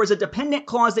the store is a dependent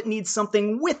clause that needs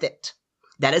something with it.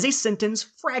 That is a sentence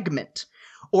fragment.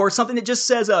 Or something that just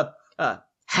says,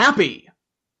 happy,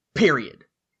 period.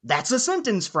 That's a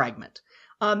sentence fragment.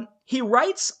 He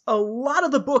writes a lot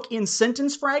of the book in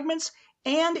sentence fragments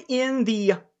and in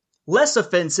the less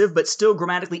offensive but still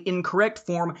grammatically incorrect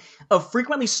form of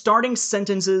frequently starting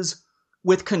sentences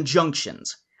with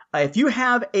conjunctions. If you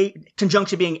have a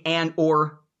conjunction being and,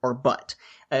 or but.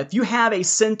 If you have a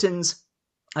sentence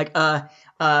like,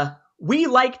 we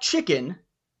like chicken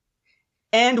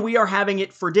and we are having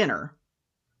it for dinner.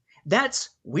 That's,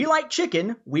 we like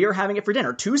chicken, we are having it for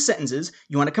dinner. Two sentences,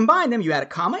 you want to combine them, you add a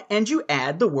comma, and you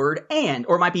add the word and,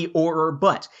 or it might be or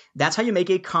but. That's how you make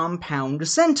a compound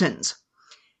sentence.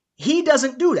 He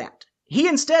doesn't do that. He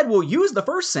instead will use the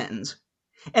first sentence,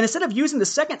 and instead of using the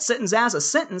second sentence as a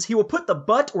sentence, he will put the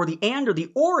but or the and or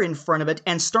the or in front of it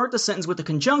and start the sentence with a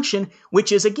conjunction,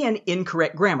 which is, again,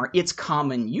 incorrect grammar. It's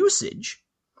common usage,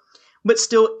 but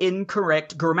still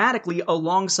incorrect grammatically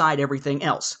alongside everything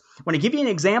else. I want to give you an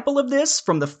example of this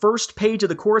from the first page of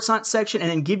the Coruscant section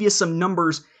and then give you some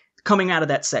numbers coming out of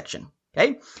that section.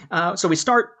 Okay? So we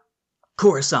start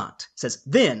Coruscant. It says,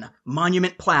 then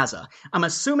Monument Plaza. I'm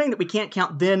assuming that we can't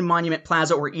count then Monument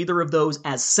Plaza or either of those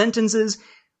as sentences.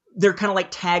 they're kind of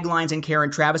like taglines in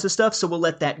Karen Travis's stuff, so we'll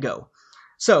let that go.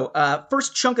 So,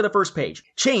 first chunk of the first page.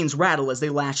 Chains rattle as they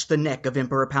lash the neck of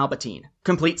Emperor Palpatine.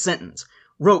 Complete sentence.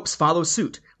 Ropes follow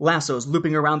suit, lassos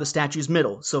looping around the statue's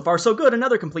middle. So far so good,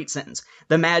 another complete sentence.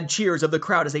 The mad cheers of the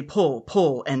crowd as they pull,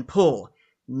 pull, and pull.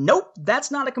 Nope, that's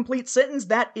not a complete sentence,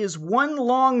 that is one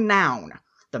long noun.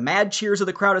 The mad cheers of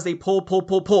the crowd as they pull, pull,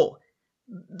 pull, pull.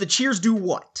 The cheers do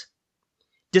what?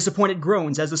 Disappointed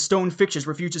groans as the stone fixtures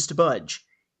refuses to budge.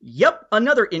 Yep,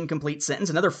 another incomplete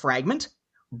sentence, another fragment.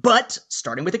 But,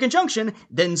 starting with a conjunction,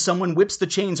 then someone whips the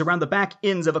chains around the back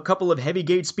ends of a couple of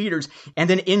heavy-gauge speeders, and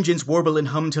then engines warble and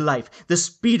hum to life. The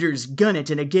speeders gun it,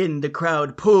 and again the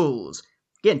crowd pulls.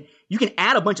 Again, you can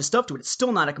add a bunch of stuff to it, it's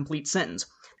still not a complete sentence.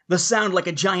 The sound like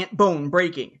a giant bone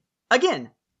breaking.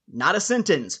 Again, not a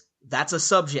sentence, that's a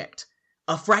subject.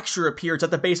 A fracture appears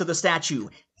at the base of the statue.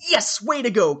 Yes, way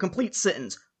to go, complete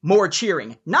sentence. More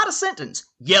cheering, not a sentence.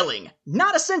 Yelling,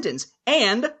 not a sentence.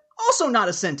 And, also not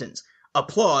a sentence.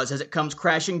 Applause as it comes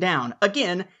crashing down.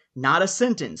 Again, not a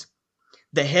sentence.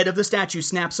 The head of the statue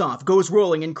snaps off, goes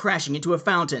rolling and crashing into a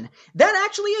fountain. That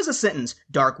actually is a sentence.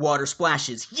 Dark water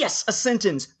splashes. Yes, a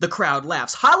sentence. The crowd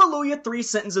laughs. Hallelujah, 3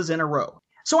 sentences in a row.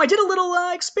 So I did a little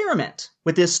experiment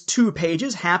with this 2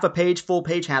 pages, half a page, full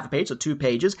page, half a page, so 2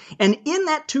 pages. And in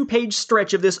that 2-page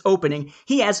stretch of this opening,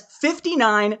 he has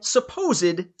 59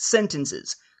 supposed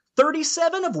sentences,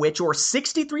 37 of which, or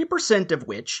 63% of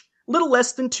which, little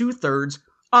less than 2/3,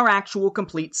 are actual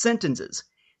complete sentences.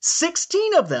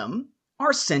 16 of them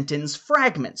are sentence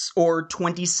fragments, or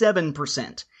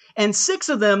 27%. And 6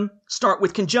 of them start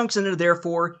with conjunction and are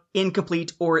therefore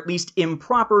incomplete or at least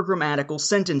improper grammatical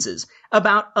sentences,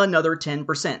 about another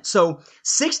 10%. So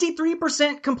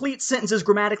 63% complete sentences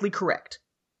grammatically correct.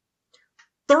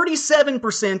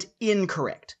 37%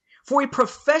 incorrect. For a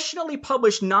professionally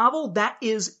published novel, that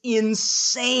is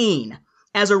insane.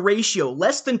 As a ratio,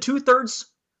 less than 2/3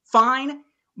 fine,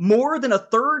 more than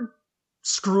 1/3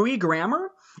 screwy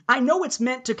grammar. I know it's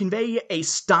meant to convey a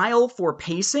style for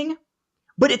pacing,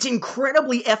 but it's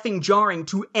incredibly effing jarring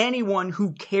to anyone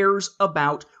who cares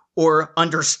about or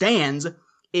understands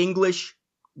English,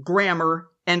 grammar,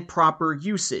 and proper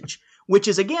usage, which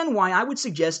is again why I would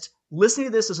suggest listening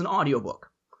to this as an audiobook,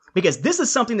 because this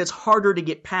is something that's harder to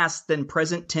get past than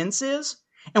present tense is.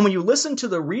 And when you listen to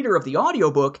the reader of the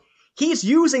audiobook, he's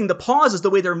using the pauses the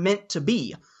way they're meant to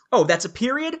be. Oh, that's a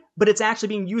period, but it's actually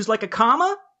being used like a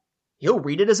comma? He'll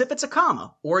read it as if it's a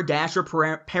comma, or a dash, or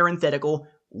parenthetical,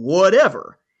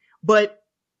 whatever. But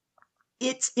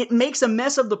it makes a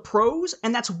mess of the prose,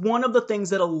 and that's one of the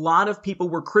things that a lot of people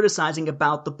were criticizing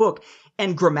about the book.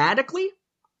 And grammatically,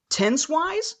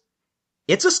 tense-wise,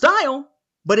 it's a style,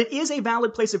 but it is a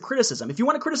valid place of criticism. If you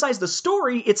want to criticize the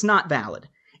story, it's not valid.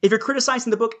 If you're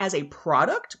criticizing the book as a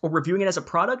product, or reviewing it as a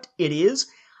product, it is.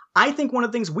 I think one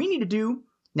of the things we need to do,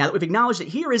 now that we've acknowledged it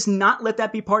here, is not let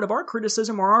that be part of our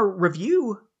criticism or our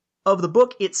review of the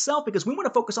book itself, because we want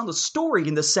to focus on the story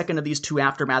in the second of these 2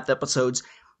 Aftermath episodes,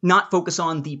 not focus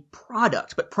on the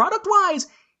product. But product-wise,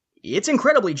 it's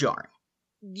incredibly jarring.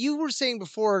 You were saying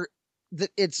before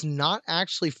that it's not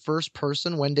actually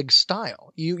first-person Wendig's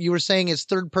style. You were saying it's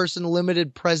third-person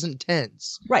limited present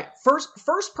tense. Right.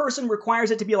 First person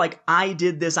requires it to be like, I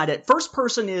did this, I did. First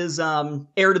person is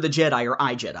Heir to the Jedi or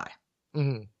I, Jedi.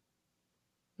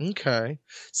 Mm-hmm. Okay.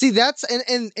 See, that's,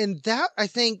 and that, I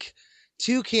think,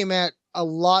 too, came at a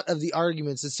lot of the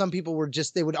arguments that some people were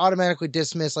just, they would automatically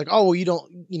dismiss, like, oh, well,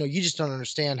 you just don't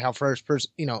understand how first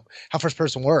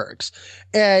person works.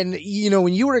 And,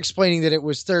 when you were explaining that it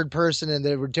was third person and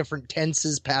there were different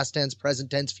tenses, past tense, present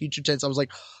tense, future tense, I was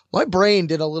like, my brain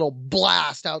did a little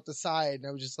blast out the side, and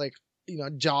I was just like,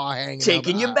 jaw hanging.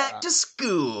 Taking you back to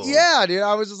school. Yeah, dude.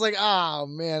 I was just like, oh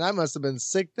man, I must have been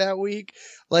sick that week.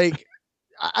 Like,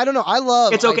 I don't know. I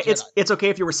love it's okay. It's okay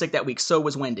if you were sick that week. So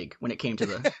was Wendig when it came to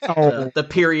the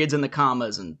periods and the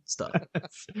commas and stuff.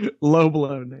 Low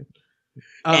blown.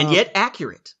 And yet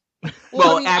accurate.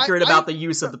 Well, accurate about the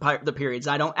use of the periods.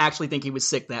 I don't actually think he was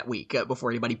sick that week before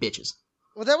anybody bitches.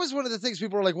 Well, that was one of the things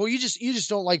people were like, well, you just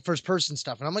don't like first person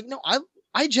stuff. And I'm like, no,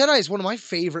 I Jedi is one of my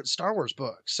favorite Star Wars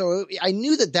books. So I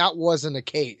knew that wasn't a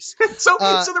case.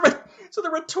 So the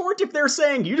retort, if they're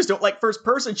saying you just don't like first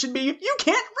person, should be you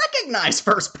can't recognize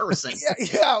first person.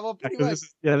 yeah, well, pretty much.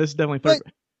 This is definitely third.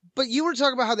 But you were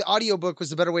talking about how the audiobook was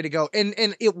the better way to go. And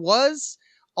it was,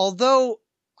 although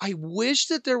I wish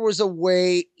that there was a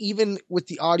way, even with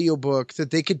the audiobook,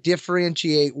 that they could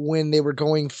differentiate when they were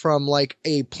going from like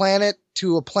a planet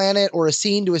to a planet or a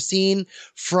scene to a scene,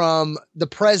 from the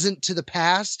present to the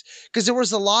past. Because there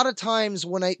was a lot of times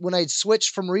when I'd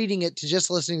switched from reading it to just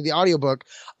listening to the audiobook,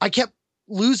 I kept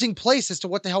losing place as to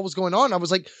what the hell was going on. I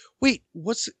was like, wait,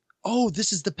 this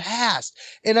is the past.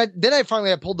 And then I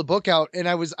finally pulled the book out, and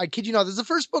I kid you not, this is the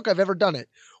first book I've ever done it,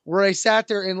 where I sat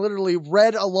there and literally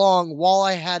read along while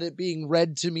I had it being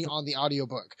read to me on the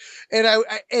audiobook. And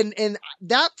and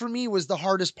that for me was the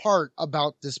hardest part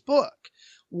about this book,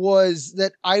 was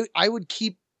that I would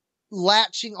keep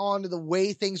latching on to the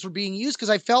way things were being used, because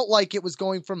I felt like it was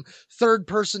going from third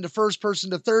person to first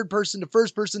person to third person to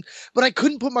first person, but I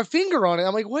couldn't put my finger on it.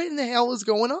 I'm like, what in the hell is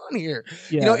going on here?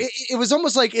 Yeah. It was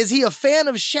almost like, is he a fan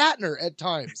of Shatner at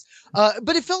times?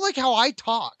 But it felt like how I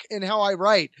talk and how I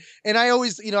write. And I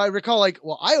always, I recall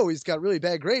I always got really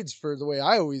bad grades for the way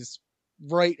I always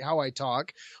write, how I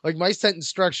talk. Like my sentence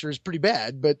structure is pretty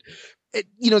bad, but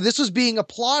this was being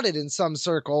applauded in some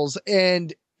circles,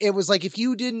 and it was like, if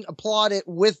you didn't applaud it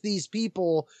with these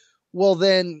people, well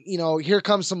then, here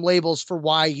comes some labels for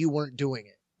why you weren't doing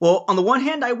it. Well, on the one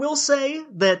hand, I will say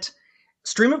that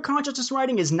stream of consciousness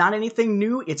writing is not anything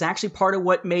new. It's actually part of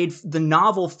what made the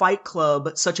novel Fight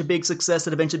Club such a big success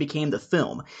that eventually became the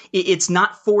film. It's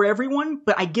not for everyone,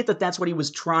 but I get that that's what he was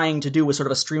trying to do, was sort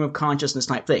of a stream of consciousness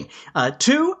type thing.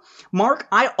 2, Mark,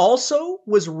 I also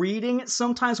was reading it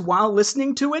sometimes while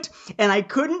listening to it, and I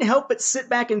couldn't help but sit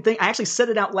back and think. I actually said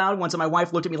it out loud once, and my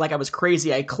wife looked at me like I was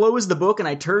crazy. I closed the book, and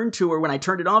I turned to her when I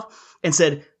turned it off and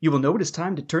said, "You will know it is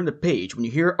time to turn the page when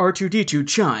you hear R2-D2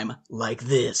 chime like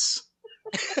this."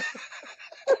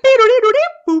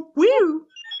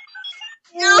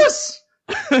 Yes.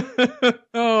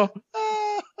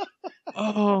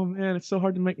 Oh man, it's so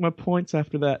hard to make my points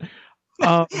after that.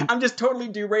 I'm just totally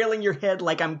derailing your head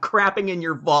like I'm crapping in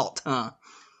your vault, huh?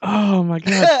 Oh my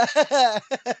god!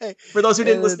 For those who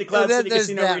didn't listen to Cloud City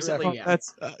Casino recently, yeah.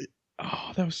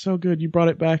 That was so good. You brought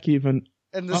it back even.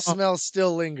 And the smell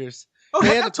still lingers. Oh,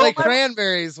 they had to play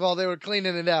cranberries while they were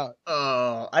cleaning it out.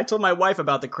 Oh, I told my wife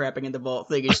about the crapping in the vault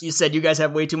thing, and she said, you guys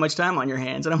have way too much time on your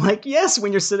hands. And I'm like, yes,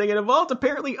 when you're sitting in a vault,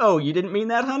 apparently. Oh, you didn't mean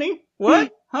that, honey?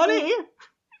 What? Honey?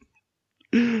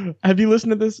 Have you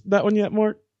listened to that one yet,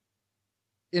 Mark?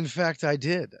 In fact, I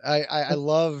did. I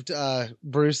loved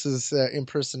Bruce's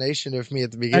impersonation of me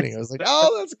at the beginning. I was like,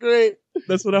 oh, that's great.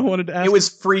 That's what I wanted to ask. It was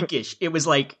freakish. It was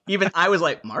like, even I was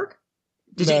like, Mark?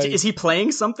 Is he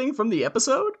playing something from the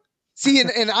episode? See,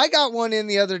 and I got one in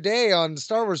the other day on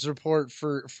Star Wars Report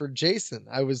for Jason.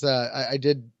 I was I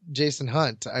did Jason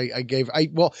Hunt.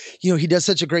 He does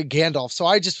such a great Gandalf, so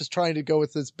I just was trying to go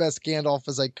with as best Gandalf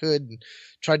as I could and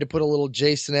tried to put a little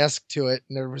Jason-esque to it.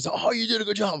 And everybody was, oh, you did a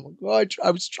good job. Well,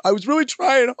 I was really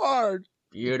trying hard.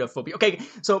 Beautiful. Okay,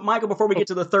 so Michael, before we get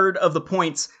to the third of the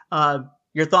points,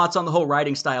 your thoughts on the whole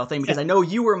writing style thing, because I know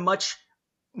you were much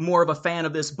more of a fan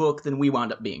of this book than we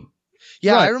wound up being.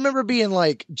 Yeah, right. I remember being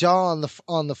like jaw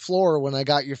on the floor when I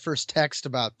got your first text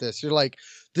about this. You're like,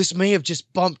 this may have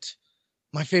just bumped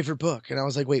my favorite book. And I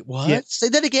was like, wait, what? Yeah. Say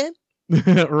that again?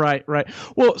 Right.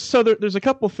 Well, so there's a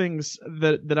couple things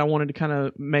that I wanted to kind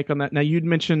of make on that. Now, you'd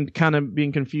mentioned kind of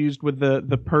being confused with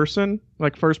the person,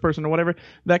 like first person or whatever.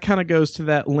 That kind of goes to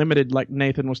that limited, like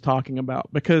Nathan was talking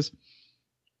about, because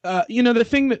the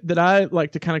thing that I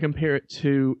like to kind of compare it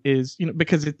to is,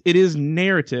 because it is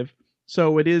narrative.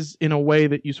 So it is in a way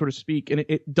that you sort of speak. And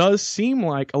it does seem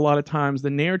like a lot of times the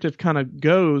narrative kind of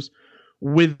goes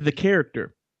with the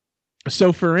character.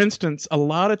 So for instance, a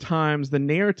lot of times the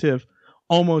narrative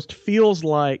almost feels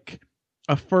like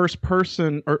a first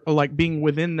person or like being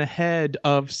within the head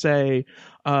of, say,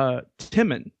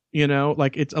 Timon,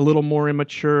 like it's a little more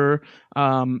immature.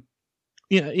 The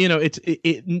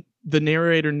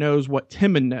narrator knows what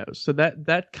Timon knows. So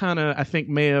that kind of, I think,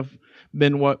 may have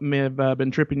been what may have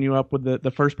been tripping you up with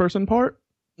the first person part.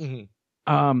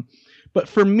 Mm-hmm. But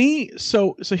for me,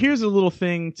 so here's a little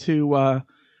thing to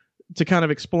kind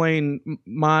of explain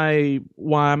why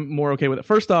I'm more okay with it.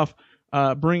 First off,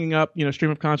 bringing up,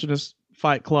 Stream of Consciousness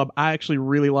Fight Club. I actually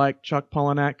really like Chuck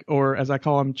Palahniuk, or as I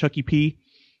call him, Chucky P.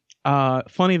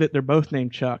 Funny that they're both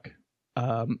named Chuck.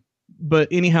 But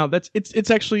anyhow, it's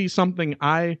actually something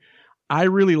I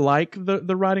really like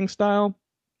the writing style.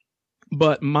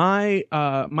 But my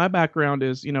background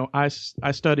is, I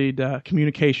studied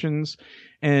communications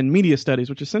and media studies,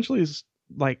 which essentially is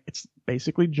like, it's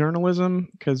basically journalism,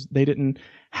 because they didn't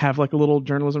have like a little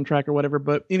journalism track or whatever.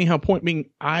 But anyhow, point being,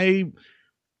 I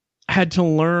had to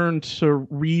learn to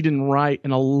read and write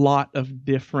in a lot of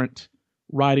different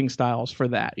writing styles for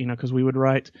that, because we would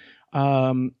write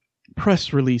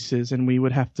press releases, and we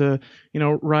would have to,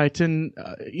 write in,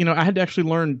 I had to actually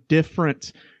learn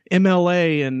different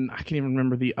MLA, and I can't even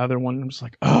remember the other one. I'm just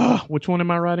like, which one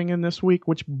am I writing in this week?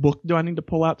 Which book do I need to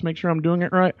pull out to make sure I'm doing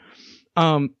it right?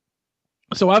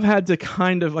 So I've had to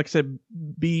kind of, like I said,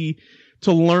 be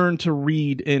to learn to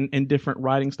read in different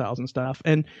writing styles and stuff.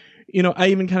 And, I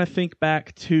even kind of think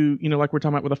back to, like we're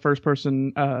talking about with a first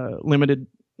person limited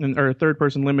or a third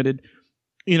person limited,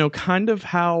 kind of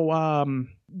how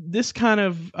this kind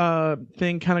of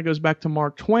thing kind of goes back to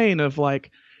Mark Twain of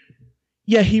like,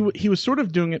 yeah, he was sort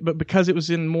of doing it, but because it was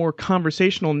in more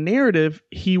conversational narrative,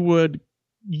 he would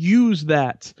use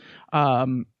that.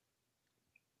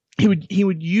 He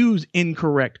would use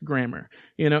incorrect grammar,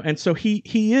 and so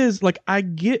he is like, I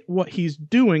get what he's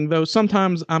doing, though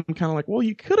sometimes I'm kind of like, well,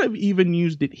 you could have even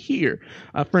used it here.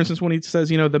 For instance, when he says,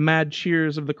 the mad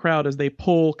cheers of the crowd as they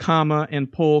pull, comma,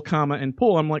 and pull, comma, and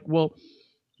pull. I'm like, well,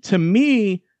 to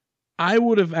me, I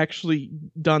would have actually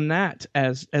done that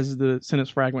as the sentence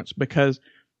fragments, because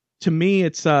to me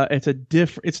it's a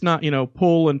different. It's not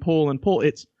pull and pull and pull.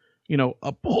 It's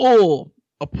a pull,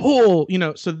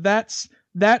 So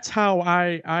that's how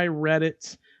I read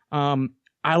it.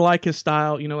 I like his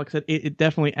style. Like I said, it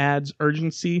definitely adds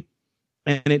urgency,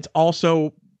 and it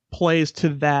also plays to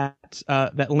that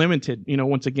limited.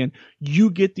 Once again,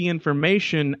 you get the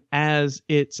information as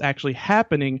it's actually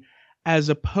happening, as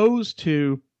opposed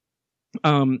to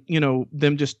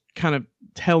them just kind of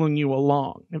telling you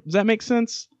along. Does that make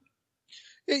sense?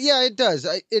 Yeah, it does.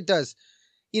 It does.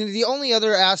 The only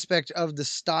other aspect of the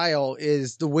style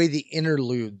is the way the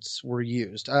interludes were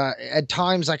used. At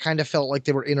times, I kind of felt like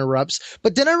they were interrupts,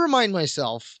 but then I remind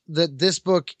myself that this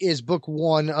book is book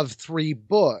 1 of 3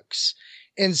 books.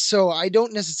 And so I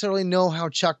don't necessarily know how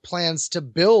Chuck plans to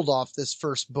build off this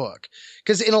first book.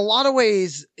 Because in a lot of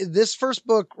ways, this first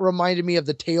book reminded me of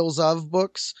the Tales of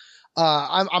books.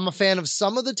 I'm a fan of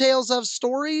some of the Tales of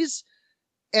stories,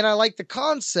 and I like the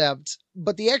concept,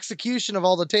 but the execution of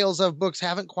all the Tales of books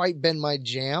haven't quite been my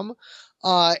jam.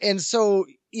 And so,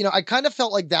 I kind of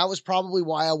felt like that was probably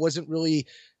why I wasn't really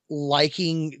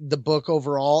liking the book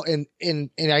overall. And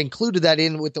I included that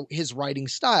in with his writing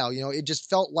style. It just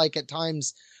felt like at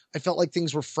times I felt like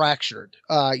things were fractured.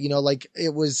 Like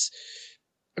it was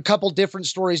a couple different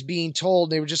stories being told.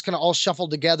 They were just kind of all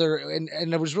shuffled together, and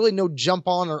there was really no jump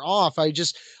on or off. I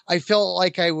felt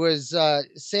like I was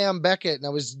Sam Beckett, and I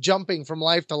was jumping from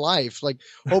life to life, like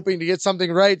hoping to get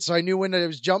something right. So I knew when I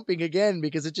was jumping again,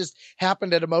 because it just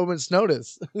happened at a moment's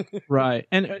notice. Right.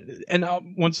 And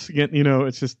once again,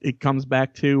 it comes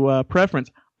back to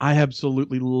preference. I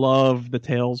absolutely love the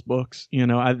Tales books.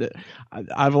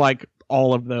 I've like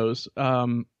all of those.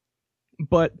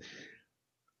 But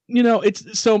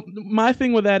it's so my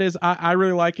thing with that is I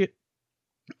really like it.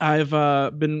 I've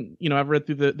been, I've read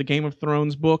through the Game of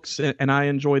Thrones books, and I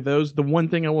enjoy those. The one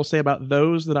thing I will say about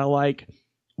those that I like,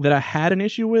 that I had an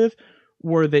issue with,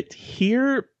 were that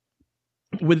here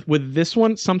with this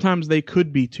one, sometimes they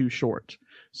could be too short.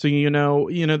 So,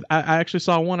 I actually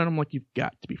saw one and I'm like, you've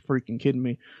got to be freaking kidding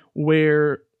me,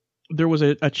 where there was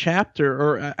a chapter,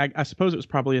 or I suppose it was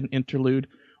probably an interlude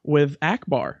with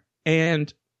Akbar.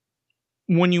 And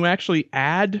when you actually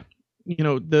add,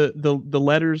 the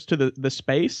letters to the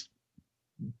space,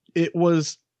 it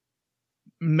was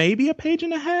maybe a page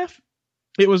and a half.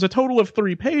 It was a total of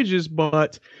 3 pages,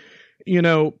 but,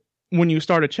 when you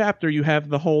start a chapter, you have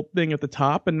the whole thing at the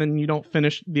top, and then you don't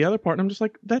finish the other part. And I'm just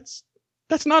like, that's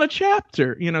not a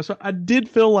chapter, So I did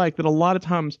feel like that a lot of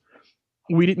times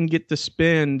we didn't get to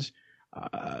spend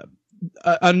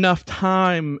enough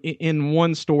time in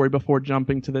one story before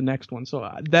jumping to the next one. So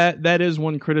that is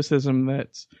one criticism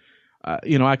that's,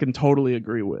 I can totally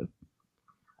agree with.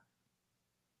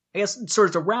 I guess sort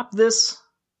of to wrap this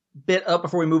bit up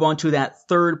before we move on to that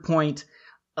third point,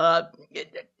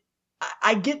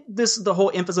 I get the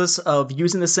whole emphasis of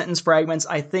using the sentence fragments.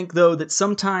 I think, though, that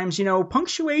sometimes,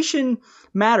 punctuation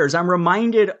matters. I'm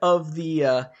reminded of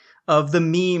the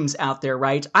memes out there,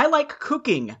 right? I like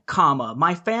cooking, comma,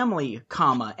 my family,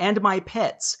 comma, and my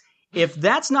pets. If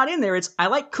that's not in there, it's I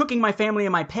like cooking, my family,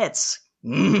 and my pets.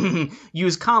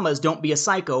 Use commas, don't be a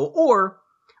psycho. Or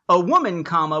a woman,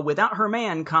 comma, without her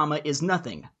man, comma, is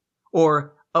nothing.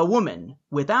 Or a woman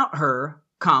without her,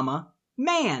 comma,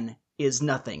 man is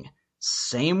nothing.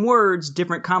 Same words,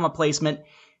 different comma placement,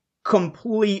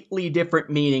 completely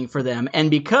different meaning for them. And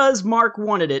because Mark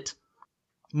wanted it,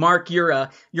 Mark, your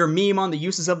meme on the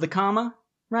uses of the comma,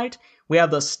 right? We have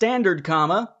the standard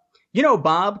comma.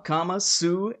 Bob, comma,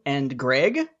 Sue, and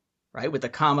Greg, right? With the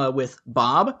comma with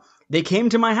Bob. They came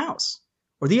to my house.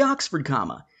 Or the Oxford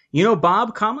comma.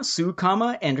 Bob, comma, Sue,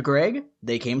 comma, and Greg.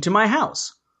 They came to my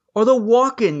house. Or the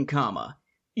walk-in comma.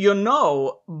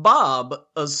 Bob,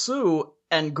 Sue,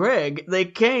 and Greg, they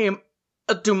came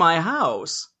to my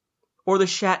house. Or the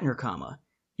Shatner comma.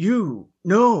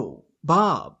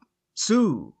 Bob,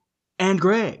 Sue, and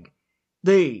Greg,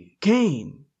 they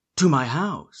came to my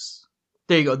house.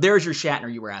 There you go. There's your Shatner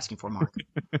you were asking for, Mark.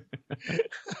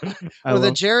 Or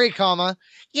the Jerry comma.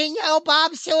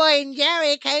 Bob Sawyer and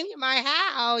Jerry came to my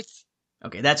house.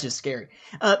 Okay, that's just scary.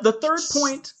 The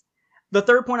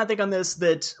third point I think on this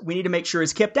that we need to make sure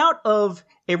is kept out of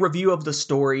a review of the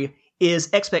story is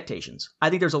expectations. I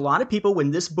think there's a lot of people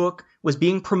when this book was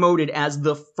being promoted as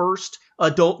the first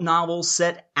adult novel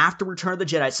set after Return of the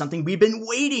Jedi, something we've been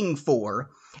waiting for,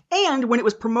 and when it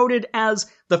was promoted as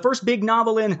the first big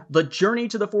novel in The Journey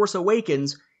to the Force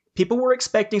Awakens, people were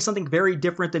expecting something very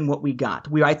different than what we got.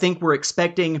 I think we're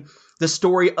expecting the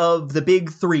story of the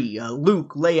big three,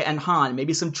 Luke, Leia, and Han,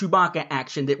 maybe some Chewbacca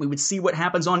action, that we would see what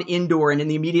happens on Endor and in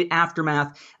the immediate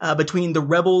aftermath between the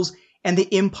Rebels and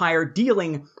the Empire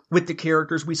dealing with the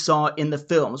characters we saw in the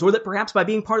films. Or that perhaps by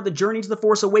being part of the Journey to the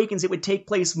Force Awakens, it would take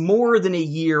place more than a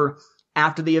year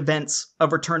after the events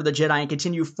of Return of the Jedi and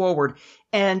continue forward.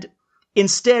 And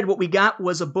instead, what we got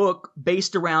was a book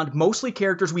based around mostly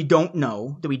characters we don't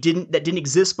know, that didn't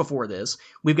exist before this.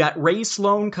 We've got Rey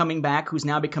Sloane coming back, who's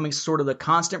now becoming sort of the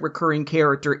constant recurring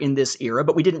character in this era,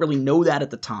 but we didn't really know that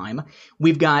at the time.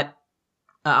 We've got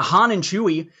Han and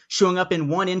Chewie showing up in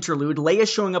one interlude,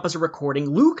 Leia showing up as a recording,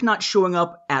 Luke not showing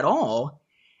up at all,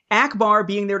 Akbar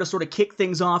being there to sort of kick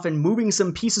things off and moving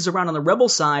some pieces around on the Rebel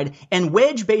side, and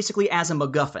Wedge basically as a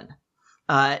MacGuffin.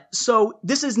 So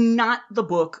this is not the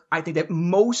book, I think, that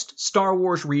most Star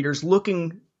Wars readers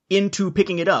looking into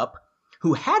picking it up,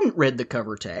 who hadn't read the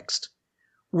cover text,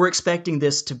 were expecting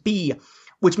this to be,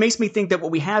 which makes me think that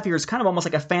what we have here is kind of almost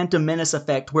like a Phantom Menace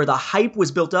effect, where the hype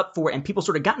was built up for it and people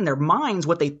sort of got in their minds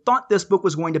what they thought this book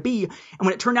was going to be, and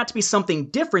when it turned out to be something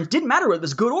different, it didn't matter whether it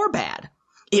was good or bad.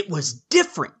 It was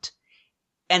different.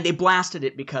 And they blasted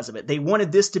it because of it. They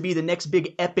wanted this to be the next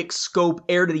big epic scope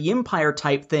heir to the Empire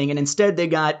type thing, and instead they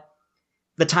got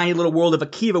the tiny little world of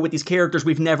Akiva with these characters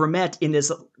we've never met in this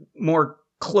more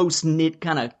close-knit,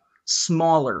 kind of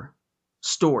smaller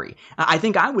story. I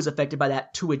think I was affected by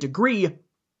that to a degree,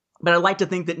 but I like to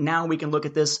think that now we can look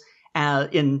at this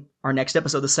in our next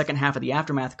episode, the second half of the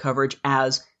Aftermath coverage,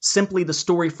 as simply the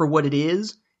story for what it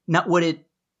is, not what it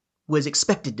was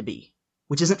expected to be,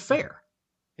 which isn't fair.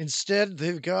 Instead,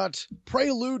 they've got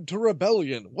Prelude to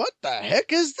Rebellion. What the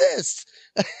heck is this?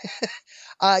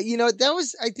 That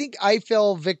was, I think I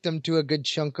fell victim to a good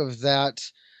chunk of that,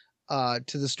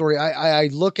 to the story. I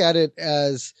look at it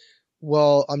as,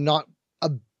 well, I'm not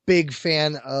a big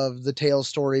fan of the Tales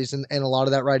stories and a lot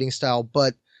of that writing style,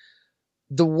 but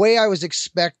the way I was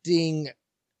expecting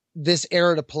this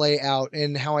era to play out,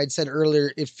 and how I'd said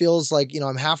earlier, it feels like,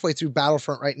 I'm halfway through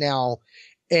Battlefront right now,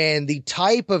 and the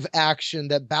type of action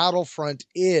that Battlefront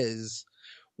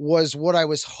was what I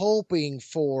was hoping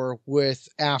for with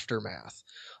Aftermath.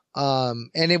 And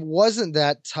it wasn't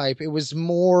that type. It was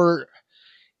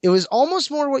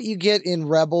almost more what you get in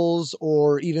Rebels,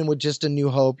 or even with just A New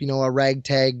Hope, a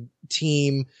ragtag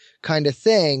team kind of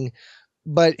thing.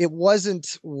 But it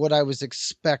wasn't what I was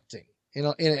expecting, in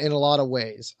a lot of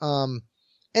ways.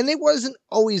 And it wasn't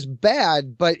always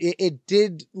bad, but it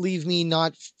did leave me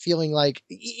not feeling like,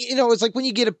 it's like when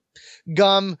you get a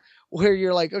gum where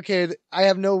you're like, okay, I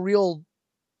have no real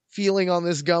feeling on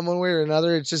this gum one way or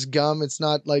another. It's just gum. It's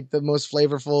not like the most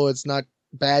flavorful. It's not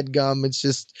bad gum.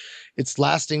 It's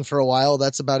lasting for a while.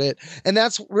 That's about it. And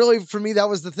that's really, for me, that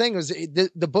was the thing, was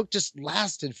the book just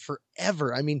lasted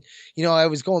forever. I mean, I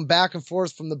was going back and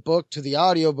forth from the book to the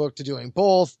audiobook to doing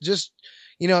both. Just,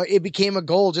 it became a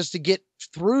goal just to get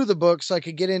through the book so I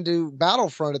could get into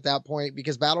Battlefront at that point,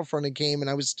 because Battlefront had came and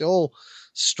I was still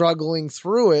struggling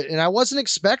through it. And I wasn't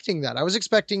expecting that. I was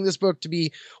expecting this book to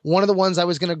be one of the ones I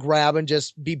was going to grab and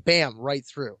just be bam right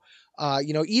through.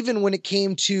 Even when it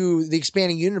came to the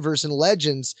expanding universe and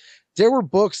Legends, there were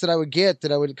books that I would get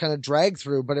that I would kind of drag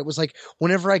through, but it was like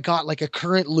whenever I got like a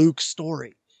current Luke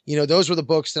story, those were the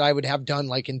books that I would have done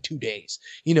like in 2 days.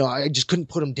 I just couldn't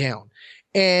put them down.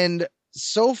 And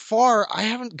so far, I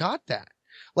haven't got that.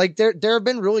 Like there have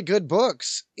been really good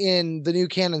books in the new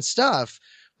canon stuff,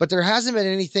 but there hasn't been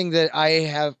anything that I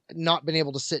have not been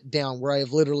able to sit down where I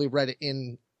have literally read it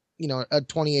in, a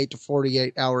 28 to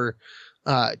 48 hour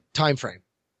time frame.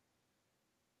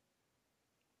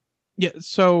 Yeah.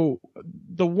 So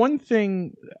the one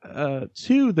thing,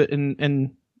 too, that,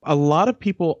 and a lot of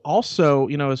people also,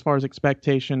 as far as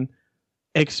expectation,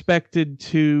 expected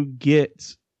to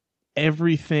get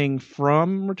everything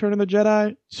from Return of the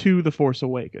Jedi to The Force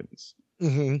Awakens.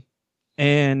 Mm-hmm.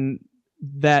 And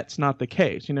that's not the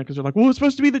case, because they're like, well, it's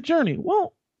supposed to be the journey.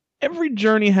 Well, every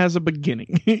journey has a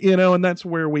beginning, and that's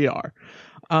where we are.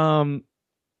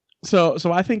 So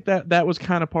I think that was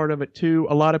kind of part of it too.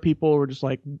 A lot of people were just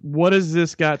like, what has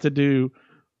this got to do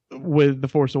with The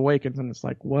Force Awakens? And it's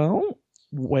like, well,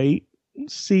 wait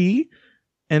and see.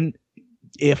 And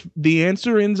if the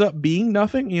answer ends up being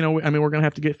nothing, you know, I mean, we're going to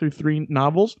have to get through 3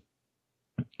 novels.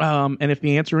 And if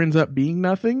the answer ends up being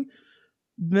nothing,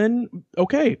 then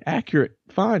okay, accurate,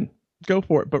 fine, go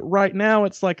for it. But right now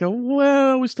it's like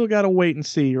we still got to wait and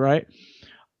see, right?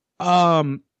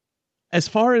 As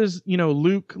far as, you know,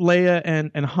 Luke, Leia,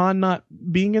 and Han not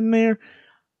being in there,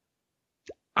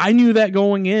 I knew that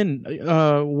going in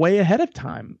way ahead of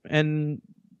time. And,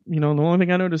 you know, the only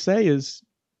thing I know to say is,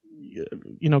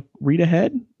 you know, read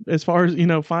ahead as far as, you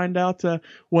know, find out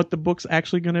what the book's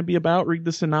actually going to be about, read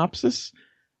the synopsis.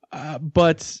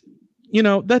 But, you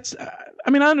know, that's, I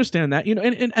mean, I understand that, you know,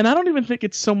 and I don't even think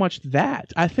it's so much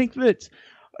that. I think that,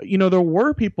 you know, there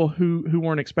were people who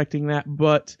weren't expecting that,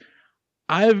 but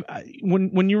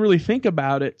when you really think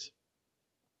about it,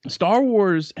 Star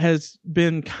Wars has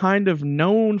been kind of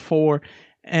known for,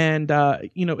 and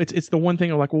you know, it's the one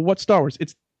thing of like, well, what's Star Wars?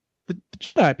 It's the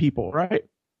Jedi people, right?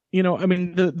 You know, I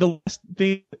mean, the last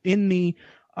thing in the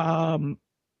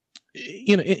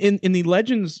you know, in the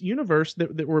Legends universe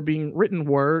that were being written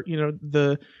were, you know,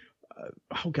 the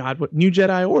what New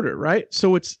Jedi Order, right?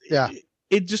 So it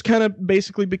just kind of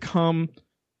basically become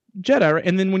Jedi, right?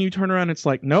 And then when you turn around, it's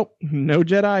like, nope, no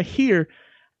Jedi here.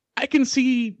 I can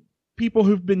see people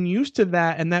who've been used to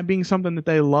that and that being something that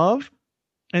they love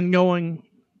and going,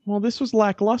 well, this was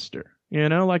lackluster, you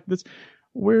know, like this.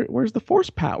 Where's the Force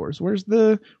powers? Where's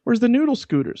the noodle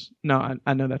scooters? No,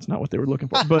 I know that's not what they were looking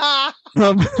for, but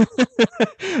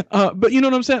but you know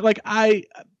what I'm saying? Like I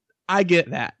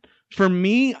get that. For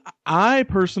me, I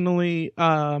personally,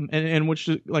 and which,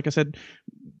 like I said,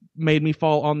 made me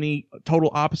fall on the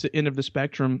total opposite end of the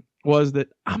spectrum, was that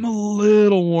I'm a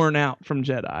little worn out from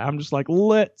Jedi. I'm just like,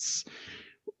 let's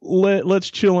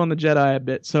chill on the Jedi a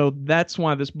bit. So that's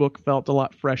why this book felt a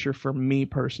lot fresher for me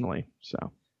personally.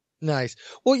 So nice.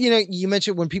 Well, you know, you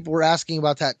mentioned when people were asking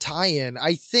about that tie-in,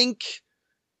 I think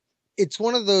it's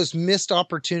one of those missed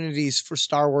opportunities for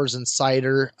Star Wars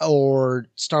Insider or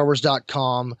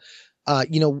StarWars.com.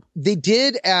 You know, they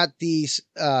did at the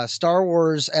Star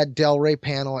Wars at Del Rey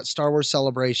panel at Star Wars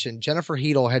Celebration, Jennifer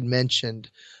Heedle had mentioned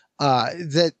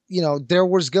that, you know, there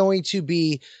was going to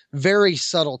be very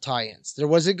subtle tie-ins. There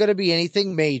wasn't going to be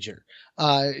anything major,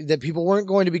 that people weren't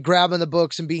going to be grabbing the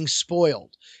books and being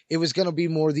spoiled. It was going to be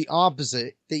more the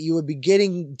opposite, that you would be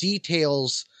getting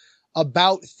details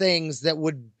about things that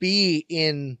would be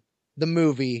in the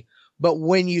movie. But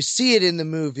when you see it in the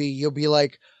movie, you'll be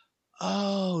like,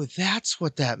 oh, that's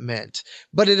what that meant.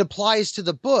 But it applies to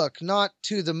the book, not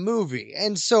to the movie.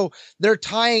 And so they're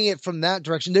tying it from that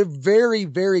direction. They're very,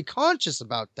 very conscious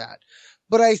about that.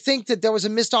 But I think that there was a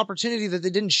missed opportunity that they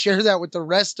didn't share that with the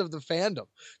rest of the fandom,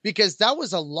 because that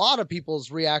was a lot of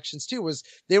people's reactions too, was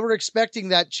they were expecting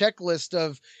that checklist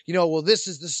of, you know, well, this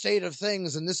is the state of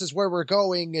things and this is where we're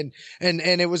going. And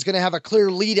it was going to have a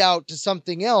clear lead out to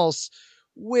something else,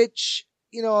 which,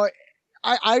 you know,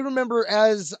 I remember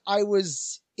as I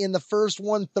was in the first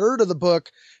 1/3 of the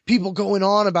book, people going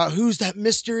on about who's that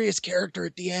mysterious character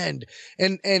at the end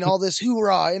and all this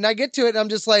hoorah. And I get to it and I'm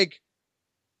just like,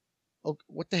 oh,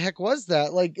 what the heck was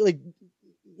that? Like,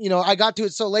 you know, I got to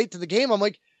it so late to the game. I'm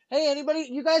like, hey, anybody,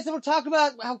 you guys ever talk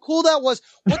about how cool that was?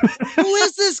 Who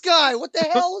is this guy? What the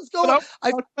hell is going on?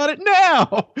 I talk about it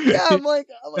now. Yeah, I'm like,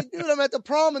 dude, I'm at the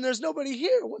prom and there's nobody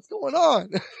here. What's going on?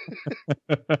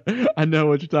 I know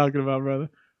what you're talking about, brother.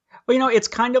 Well, you know, it's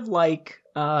kind of like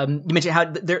you mentioned how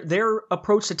their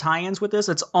approach to tie-ins with this.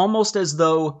 It's almost as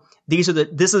though this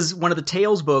is one of the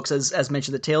Tales books, as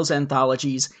mentioned, the Tales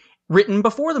anthologies written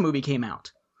before the movie came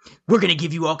out. We're going to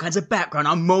give you all kinds of background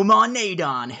on Momaw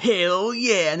Nadon. Hell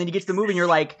yeah. And then you get to the movie and you're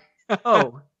like,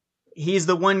 oh, he's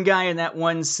the one guy in that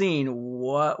one scene.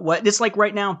 What? It's like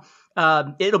right now,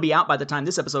 it'll be out by the time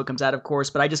this episode comes out, of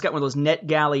course, but I just got one of those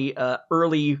NetGalley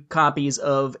early copies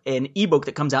of an ebook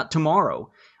that comes out tomorrow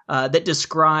that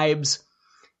describes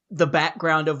the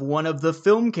background of one of the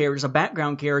film characters, a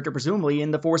background character, presumably in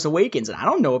The Force Awakens. And I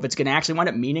don't know if it's going to actually wind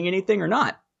up meaning anything or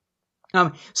not.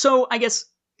 So I guess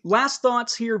last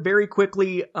thoughts here very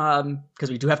quickly, because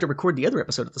we do have to record the other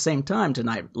episode at the same time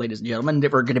tonight, ladies and gentlemen.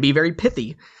 We're going to be very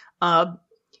pithy.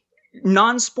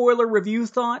 Non-spoiler review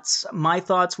thoughts. My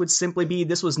thoughts would simply be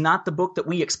this was not the book that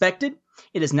we expected.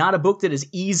 It is not a book that is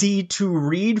easy to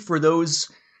read for those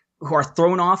who are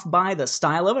thrown off by the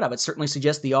style of it. I would certainly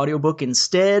suggest the audiobook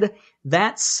instead.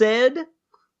 That said,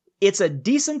 it's a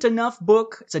decent enough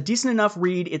book. It's a decent enough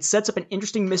read. It sets up an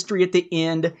interesting mystery at the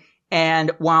end.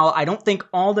 And while I don't think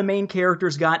all the main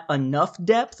characters got enough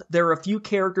depth, there are a few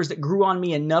characters that grew on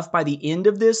me enough by the end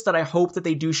of this that I hope that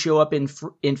they do show up in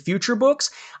future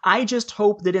books. I just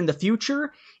hope that in the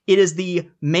future, It is the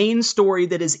main story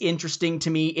that is interesting to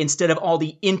me instead of all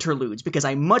the interludes, because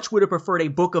I much would have preferred a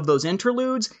book of those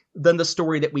interludes than the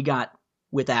story that we got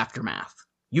with Aftermath.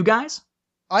 You guys?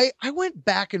 I went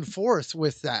back and forth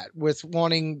with that, with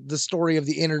wanting the story of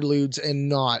the interludes and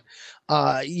not.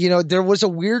 There was a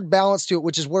weird balance to it,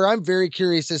 which is where I'm very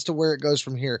curious as to where it goes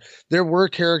from here. There were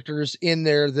characters in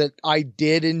there that I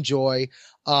did enjoy.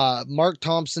 Mark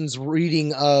Thompson's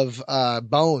reading of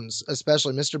Bones,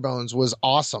 especially Mr. Bones, was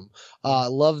awesome.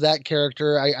 Love that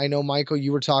character. I know, Michael,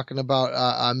 you were talking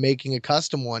about making a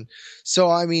custom one.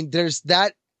 So, I mean, there's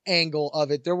that angle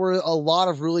of it. There were a lot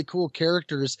of really cool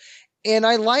characters. And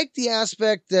I like the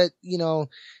aspect that,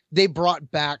 they brought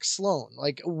back Sloan.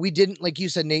 Like, we didn't, like you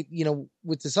said, Nate,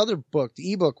 with this other book,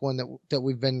 the ebook one that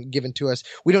we've been given to us,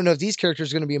 we don't know if these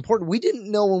characters are going to be important. We didn't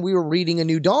know when we were reading A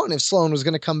New Dawn if Sloan was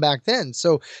going to come back then.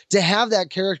 So to have that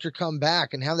character come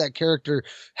back and have that character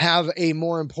have a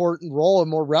more important role, a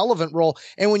more relevant role.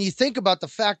 And when you think about the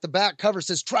fact the back cover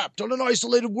says, trapped on an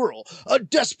isolated world, a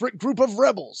desperate group of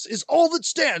rebels is all that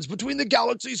stands between the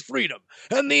galaxy's freedom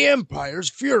and the Empire's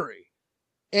fury.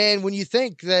 And when you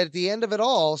think that at the end of it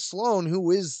all, Sloan,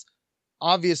 who is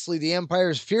obviously the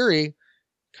Empire's fury,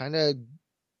 doesn't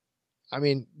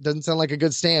sound like a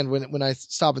good stand when I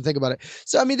stop and think about it.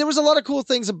 So, I mean, there was a lot of cool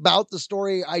things about the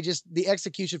story. The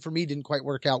execution for me didn't quite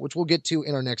work out, which we'll get to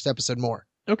in our next episode more.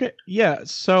 Okay. Yeah.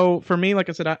 So for me, like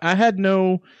I said, I had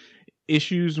no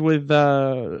issues with,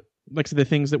 like I said, the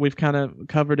things that we've kind of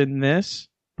covered in this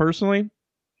personally.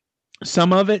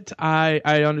 Some of it I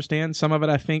understand. Some of it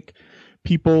I think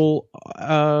people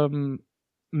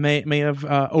may have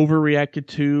overreacted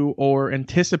to or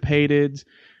anticipated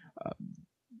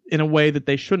in a way that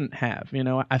they shouldn't have.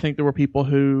 I think there were people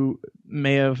who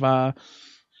may have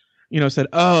said,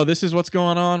 oh, this is what's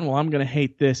going on, well, I'm going to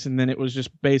hate this, and then it was just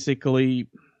basically,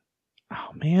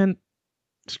 oh man,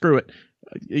 screw it,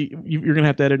 you're going to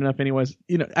have to edit enough anyways.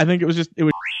 I think it was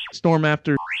storm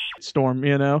after storm,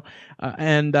 and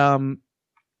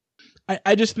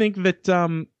I just think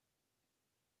that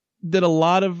that a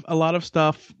lot of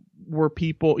stuff were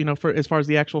people, for as far as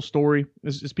the actual story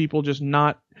is people just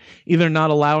either not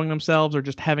allowing themselves or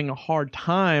just having a hard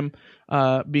time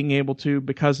being able to,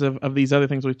 because of these other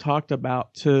things we've talked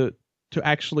about, to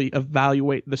actually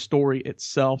evaluate the story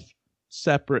itself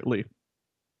separately.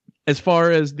 As far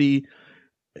as the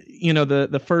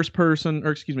first person,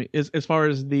 or excuse me, as far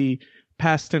as the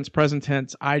past tense, present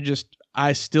tense,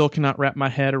 I still cannot wrap my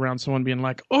head around someone being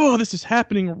like, oh, this is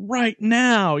happening right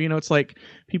now. It's like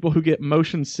people who get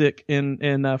motion sick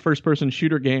in first person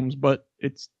shooter games, but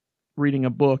it's reading a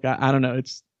book. I don't know.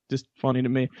 It's just funny to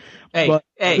me.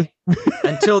 Hey,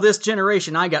 until this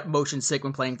generation, I got motion sick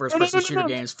when playing first person shooter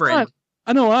games, friend.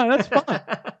 I know, that's fine.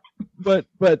 But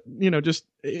just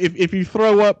if you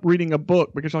throw up reading a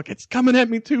book because you're like, it's coming at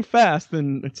me too fast,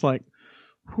 then it's like,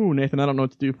 whew, Nathan, I don't know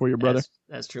what to do for you, brother.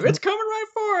 That's true. It's coming right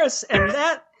for us. And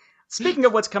that, speaking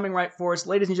of what's coming right for us,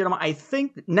 ladies and gentlemen, I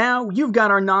think that now you've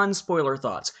got our non-spoiler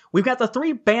thoughts. We've got the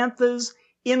three Banthas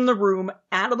in the room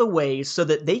out of the way so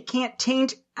that they can't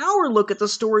taint our look at the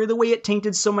story the way it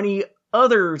tainted so many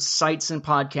other sites and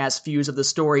podcast views of the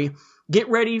story. Get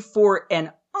ready for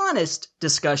an honest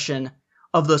discussion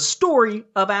of the story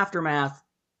of Aftermath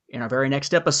in our very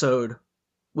next episode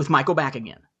with Michael back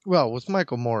again. Well, with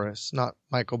Michael Morris, not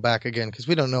Michael back again, because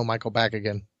we don't know Michael back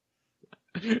again.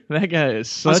 That guy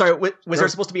is I'm sorry, was there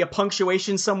supposed to be a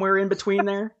punctuation somewhere in between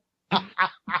there?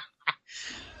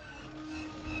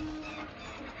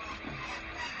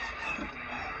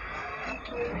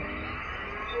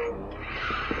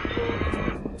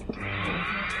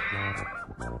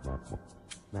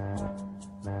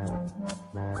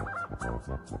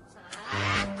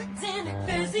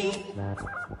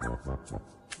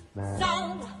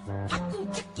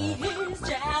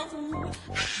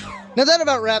 Now that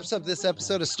about wraps up this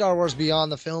episode of Star Wars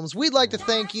Beyond the Films. We'd like to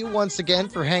thank you once again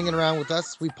for hanging around with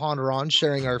us as we ponder on,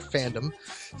 sharing our fandom.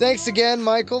 Thanks again,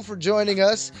 Michael, for joining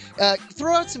us.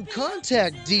 Throw out some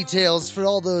contact details for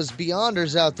all those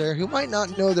Beyonders out there who might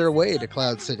not know their way to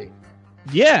Cloud City.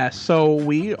 Yeah, so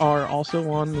we are also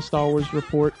on the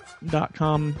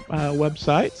StarWarsReport.com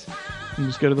website. You can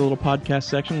just go to the little podcast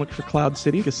section, look for Cloud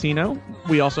City Casino.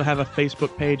 We also have a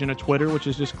Facebook page and a Twitter, which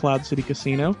is just Cloud City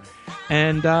Casino.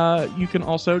 And you can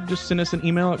also just send us an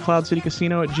email at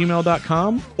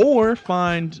cloudcitycasino@gmail.com, or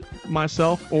find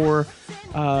myself or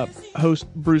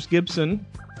host Bruce Gibson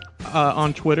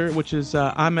on Twitter, which is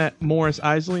I'm at Morris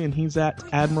Isley and he's at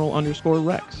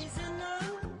Admiral_Rex.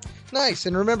 Nice.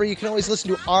 And remember, you can always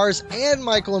listen to ours and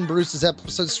Michael and Bruce's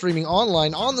episodes streaming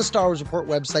online on the Star Wars Report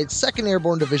website, 2nd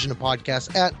Airborne Division of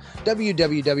Podcasts at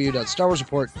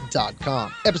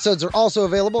www.starwarsreport.com. Episodes are also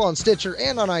available on Stitcher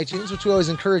and on iTunes, which we always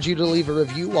encourage you to leave a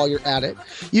review while you're at it.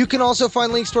 You can also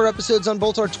find links to our episodes on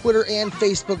both our Twitter and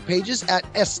Facebook pages at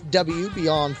SW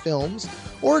Beyond Films,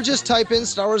 or just type in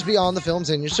Star Wars Beyond the Films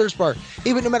in your search bar.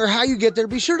 Even no matter how you get there,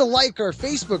 be sure to like our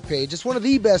Facebook page. It's one of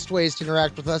the best ways to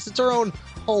interact with us. It's our own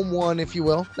home one, if you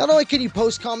will. Not only can you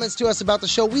post comments to us about the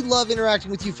show, we love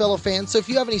interacting with you fellow fans, so if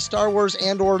you have any Star Wars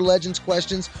and or Legends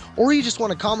questions, or you just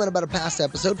want to comment about a past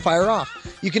episode, fire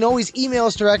off. You can always email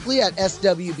us directly at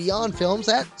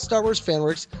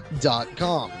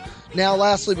swbeyondfilms@starwarsfanworks.com. Now,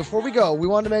 lastly, before we go, we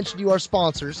want to mention to you our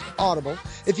sponsors, Audible.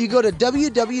 If you go to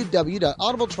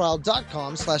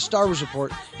www.audibletrial.com/Star Wars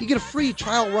Report, you get a free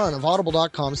trial run of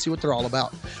audible.com to see what they're all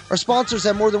about. Our sponsors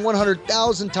have more than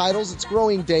 100,000 titles. It's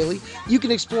growing daily. You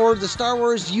can explore the Star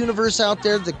Wars universe out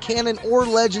there, the canon or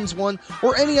Legends one,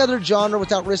 or any other genre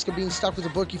without risk of being stuck with a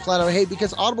book you flat out hate,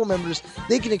 because Audible members,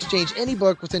 they can exchange any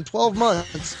book within 12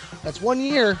 months. That's 1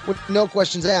 year with no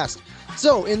questions asked.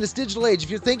 So, in this digital age, if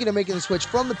you're thinking of making the switch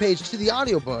from the page to the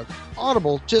audiobook,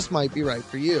 Audible just might be right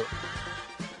for you.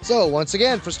 So, once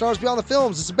again, for Stars Beyond the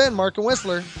Films, this has been Mark and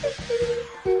Whistler.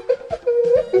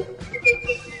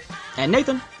 And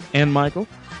Nathan. And Michael.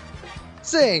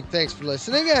 Saying thanks for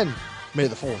listening, and may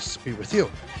the Force be with you.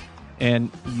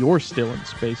 And you're still in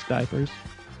space diapers.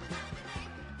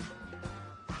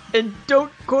 And don't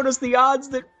quote us the odds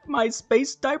that my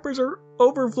space diapers are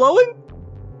overflowing?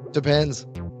 Depends.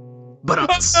 But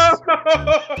nice.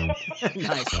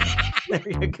 There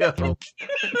you go.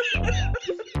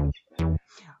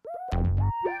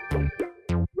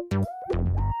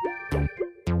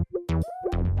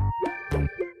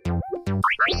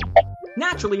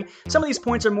 Naturally, some of these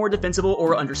points are more defensible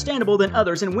or understandable than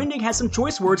others, and Wendig has some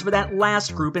choice words for that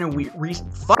last group in a mute!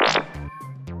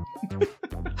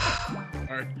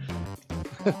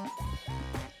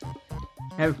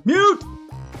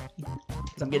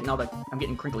 I'm getting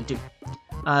crinkly too.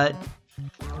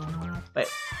 Wait.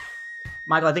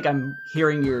 Michael, I think I'm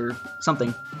hearing your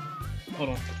something. Hold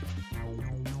on.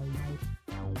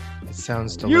 It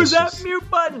sounds delicious. Use that mute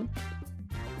button!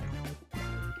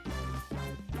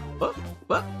 What?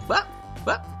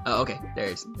 Oh, okay.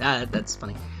 There's that's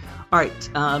funny. Alright,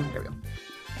 there we go.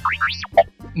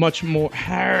 Much more.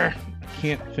 I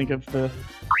can't think of the.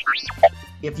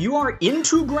 If you are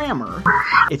into grammar,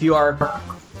 if you are,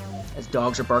 as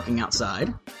dogs are barking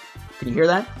outside, can you hear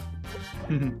that?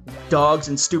 Dogs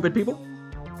and stupid people?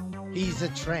 He's a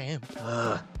tramp.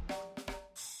 I'm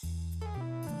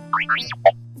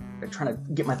trying to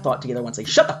get my thought together once I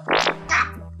shut the f***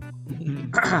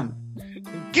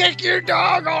 Kick your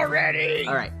dog already!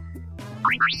 Alright.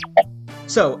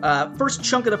 So, first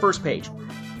chunk of the first page.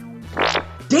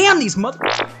 Damn these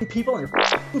motherfucking people and their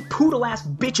f***ing poodle-ass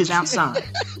bitches outside.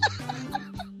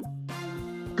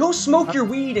 Go smoke your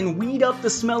weed and weed up the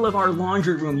smell of our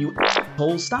laundry room, you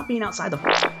assholes. Stop being outside the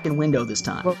f***ing window this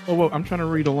time. Whoa, I'm trying to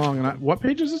read along. And what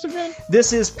page is this again?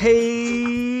 This is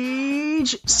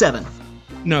page 7.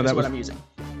 No, that's what I'm using.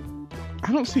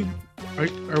 I don't see...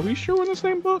 Are we sure we're in the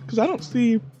same book? Because I don't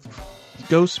see...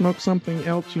 Go smoke something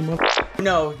else, you mother...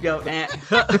 No.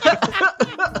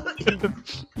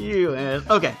 You ass.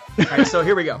 Okay. Alright, so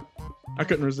here we go. I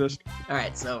couldn't resist.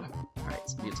 Alright,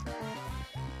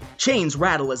 chains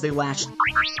rattle as they lash.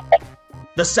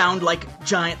 The sound like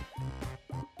giant...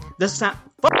 God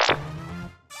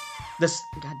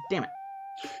damn it.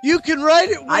 You can write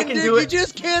it, Wendig. I can do it. You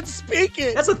just can't speak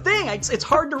it. That's the thing. It's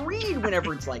hard to read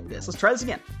whenever it's like this. Let's try this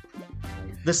again.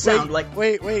 The sound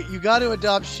Wait. You got to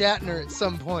adopt Shatner at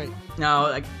some point.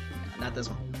 No, not this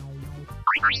one.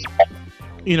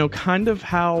 You know, kind of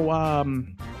how,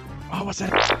 what's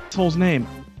that asshole's name?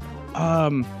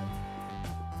 Damn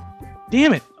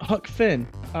it, Huck Finn.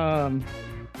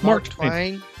 Mark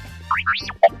Twain.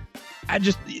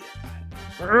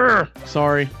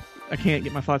 Sorry, I can't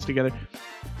get my thoughts together.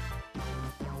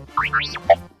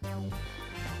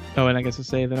 Oh, and I guess to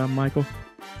say that I'm Michael.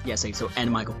 Yeah, say so,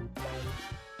 and Michael.